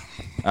know. it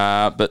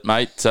down. But,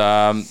 mate,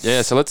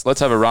 so let's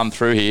have a run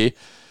through here.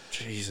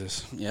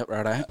 Jesus. Yep,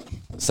 righto.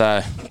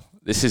 So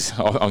this is,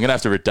 I'm going to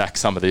have to redact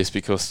some of this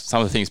because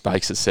some of the things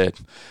Bakes has said.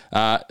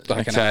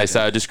 Okay,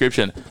 so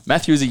description.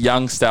 Matthew is a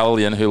young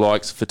stallion who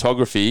likes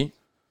photography,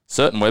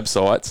 certain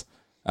websites,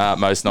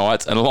 most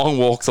nights, and long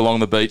walks along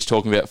the beach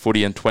talking about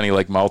footy and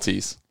 20-leg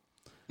multis.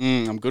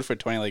 I'm good for a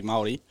 20-leg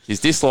multi. His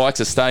dislikes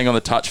are staying on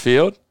the touch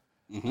field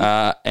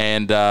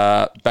and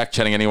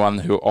back-chatting anyone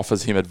who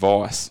offers him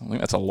advice. I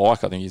think that's a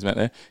like I think he's meant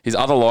there. His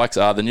other likes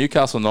are the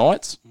Newcastle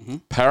Knights,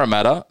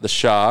 Parramatta, the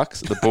Sharks,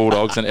 the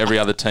Bulldogs, and every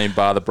other team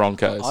bar the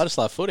Broncos. I just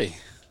love footy.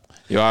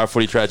 You are a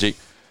footy tragic.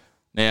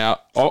 Now,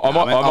 I'm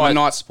a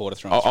Knights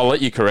supporter. I'll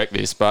let you correct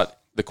this, but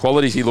the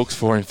qualities he looks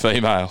for in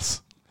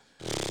females: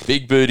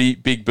 big booty,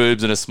 big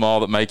boobs, and a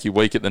smile that make you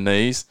weak at the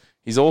knees.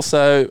 He's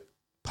also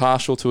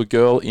partial to a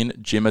girl in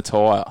gym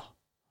attire.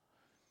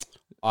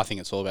 I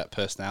think it's all about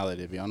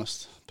personality, to be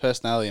honest.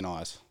 Personality and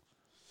eyes.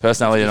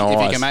 Personality and eyes.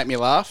 If you can make me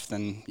laugh,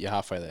 then you're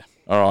halfway there.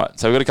 All right.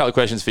 So we've got a couple of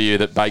questions for you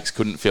that Bakes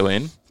couldn't fill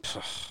in.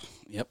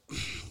 Yep.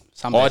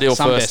 Ideal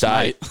first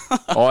date.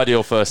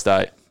 Ideal first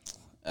date.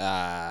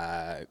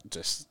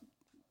 Just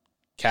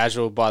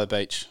casual by the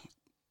beach,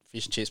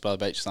 fish and chips by the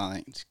beach or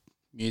something. Just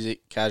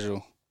music,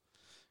 casual.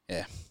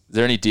 Yeah. Is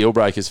there any deal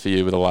breakers for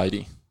you with a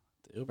lady?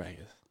 Deal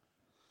breakers.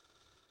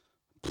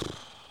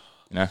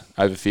 You know,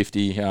 over 50.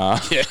 Yeah, I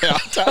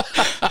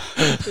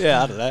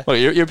don't know. Well,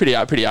 you're pretty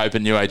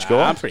open new age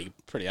guy. I'm pretty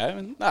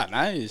open. No,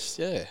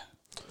 yeah.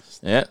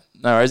 Yeah,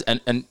 no worries.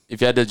 And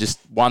if you had to just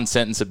one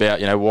sentence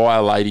about, you know, why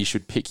a lady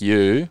should pick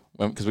you,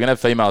 because we're going to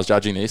have females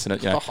judging this, and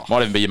it, you know,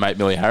 might even be your mate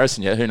Millie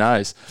Harrison yet, who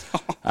knows?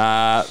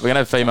 We're going to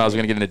have females, we're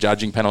going to get in a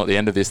judging panel at the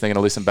end of this. They're going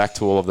to listen back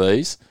to all of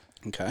these.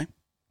 Okay.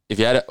 If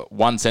you had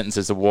one sentence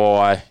as to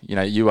why, you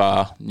know, you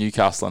are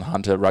Newcastle and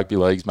Hunter Rugby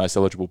League's most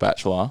eligible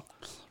bachelor,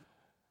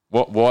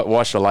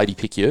 why should a lady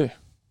pick you?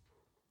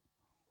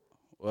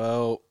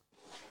 Well,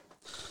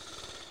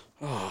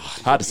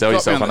 hard to sell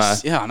yourself, I know.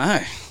 Yeah, I know.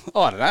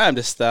 I don't know. I'm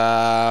just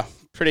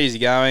pretty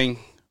easygoing,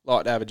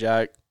 like to have a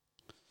joke.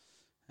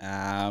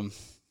 I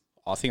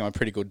think I'm a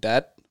pretty good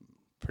dad,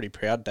 pretty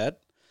proud dad.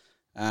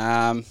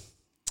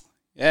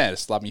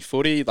 Just love me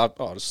footy,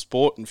 love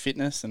sport and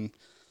fitness, and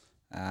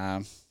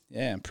I'm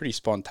pretty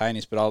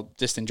spontaneous, but I'll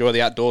just enjoy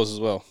the outdoors as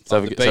well. So,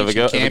 like the beach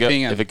and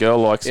camping. If a girl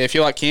likes... Yeah, if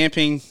you like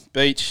camping,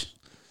 beach,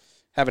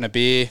 having a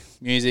beer,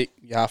 music,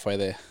 you're halfway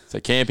there. So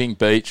camping,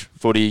 beach,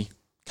 footy,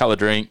 couple of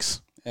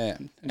drinks... Yeah,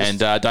 and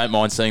don't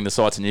mind seeing the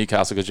sights in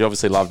Newcastle because you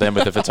obviously love them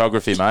with the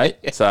photography, mate.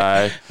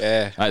 So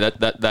yeah, mate,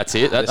 that's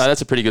it.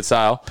 That's a pretty good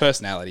sale.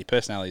 Personality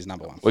is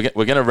number one.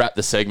 We're going to wrap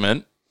the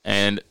segment,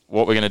 and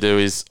what we're going to do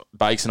is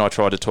Bakes and I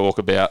tried to talk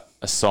about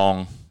a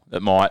song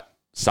that might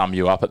sum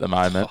you up at the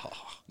moment.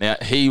 Now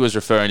he was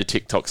referring to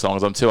TikTok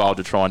songs. I'm too old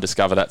to try and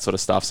discover that sort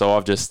of stuff, so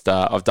I've just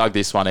I've dug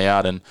this one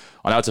out, and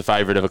I know it's a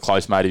favourite of a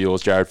close mate of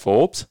yours, Jared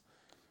Forbes.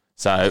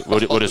 So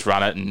we'll just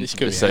run it and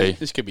see.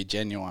 This could be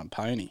Genuine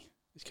Pony.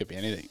 This could be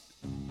anything.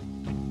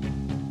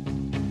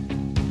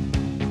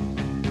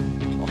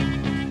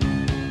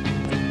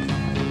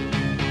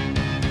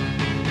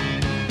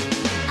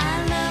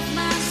 I love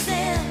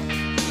myself.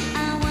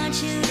 I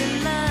want you to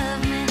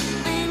love me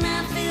when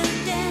I feel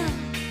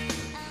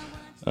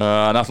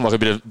down. Nothing like a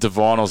bit of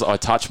Divinals. I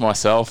touch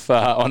myself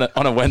on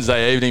a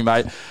Wednesday evening,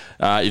 mate.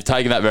 You've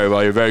taken that very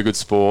well. You're a very good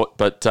sport.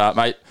 But,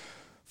 mate,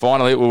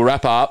 finally, we'll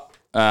wrap up.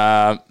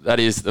 That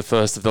is the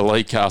first of the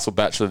League Castle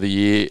Bachelor of the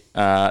Year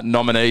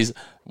nominees.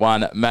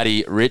 One,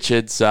 Maddie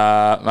Richards,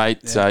 mate.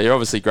 Yeah. You're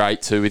obviously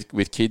great too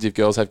with kids. If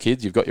girls have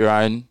kids, you've got your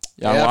own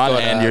young one,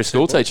 and you're a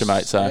school teacher,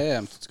 mate. So yeah,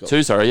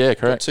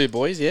 correct. Got two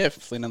boys, yeah,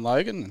 Flynn and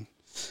Logan. And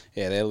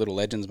they're little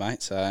legends,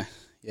 mate. So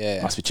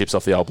yeah, must be chips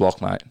off the old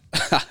block, mate.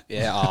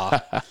 Yeah,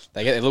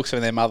 they get their looks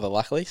from their mother,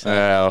 luckily. So,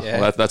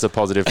 well, that's a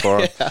positive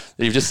for them.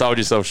 You've just sold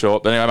yourself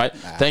short. But anyway,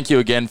 mate, thank you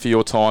again for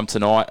your time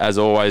tonight. As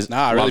always,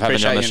 I really love having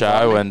you on the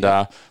show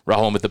and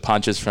rolling with the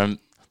punches from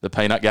the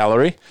peanut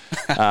gallery.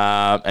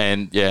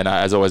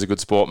 As always, a good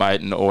sport, mate,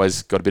 and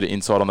always got a bit of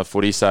insight on the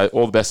footy. So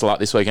all the best of luck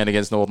this weekend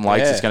against Northern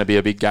Lakes. It's going to be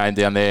a big game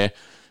down there.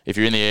 If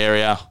you're in the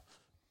area,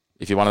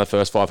 if you're one of the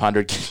first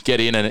 500, get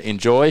in and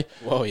enjoy.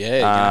 Well, yeah, you're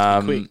gonna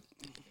have to be quick.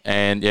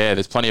 And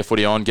there's plenty of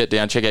footy on. Get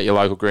down, check out your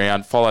local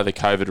ground, follow the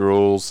COVID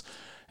rules,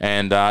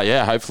 and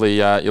hopefully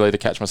you'll either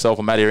catch myself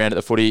or Matty around at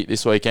the footy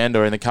this weekend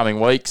or in the coming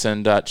weeks,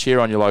 and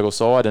cheer on your local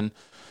side. And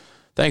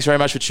thanks very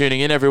much for tuning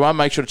in, everyone.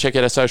 Make sure to check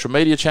out our social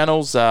media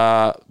channels,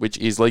 which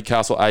is League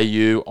Castle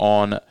AU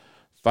on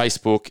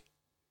Facebook,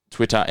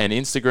 Twitter, and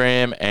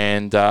Instagram,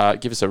 and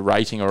give us a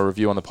rating or a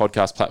review on the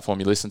podcast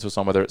platform you listen to us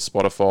on, whether it's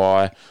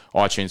Spotify,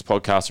 iTunes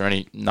Podcasts, or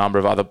any number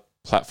of other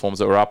platforms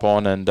that we're up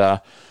on, and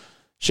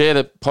share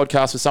the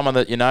podcast with someone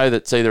that you know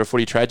that's either a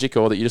footy tragic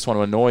or that you just want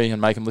to annoy and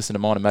make them listen to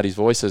mine and Matty's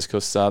voices,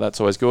 because that's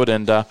always good.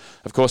 And,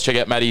 of course, check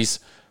out Matty's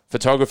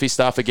photography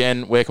stuff.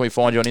 Again, where can we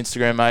find you on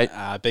Instagram, mate?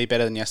 Be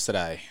Better Than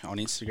Yesterday on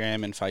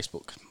Instagram and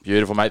Facebook.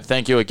 Beautiful, mate.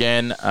 Thank you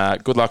again.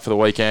 Good luck for the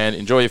weekend.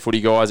 Enjoy your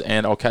footy, guys,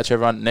 and I'll catch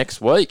everyone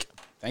next week.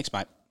 Thanks,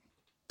 mate.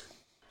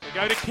 We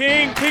go to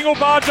King. King will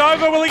barge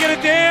over. Will he get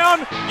it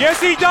down? Yes,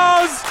 he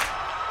does.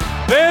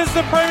 There's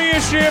the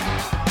premiership.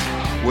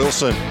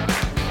 Wilson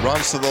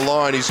runs to the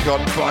line. He's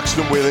got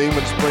Buxton with him.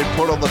 It's been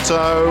put on the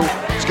toe.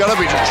 It's going to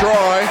be a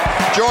try.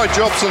 Joy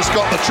Jobson's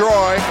got the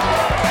try.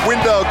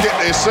 Window get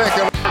their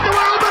second.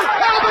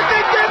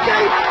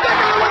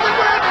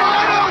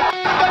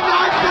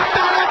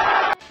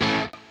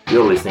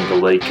 You're listening to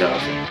League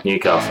Castle,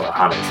 Newcastle and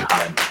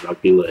Hunters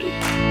Rugby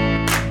League.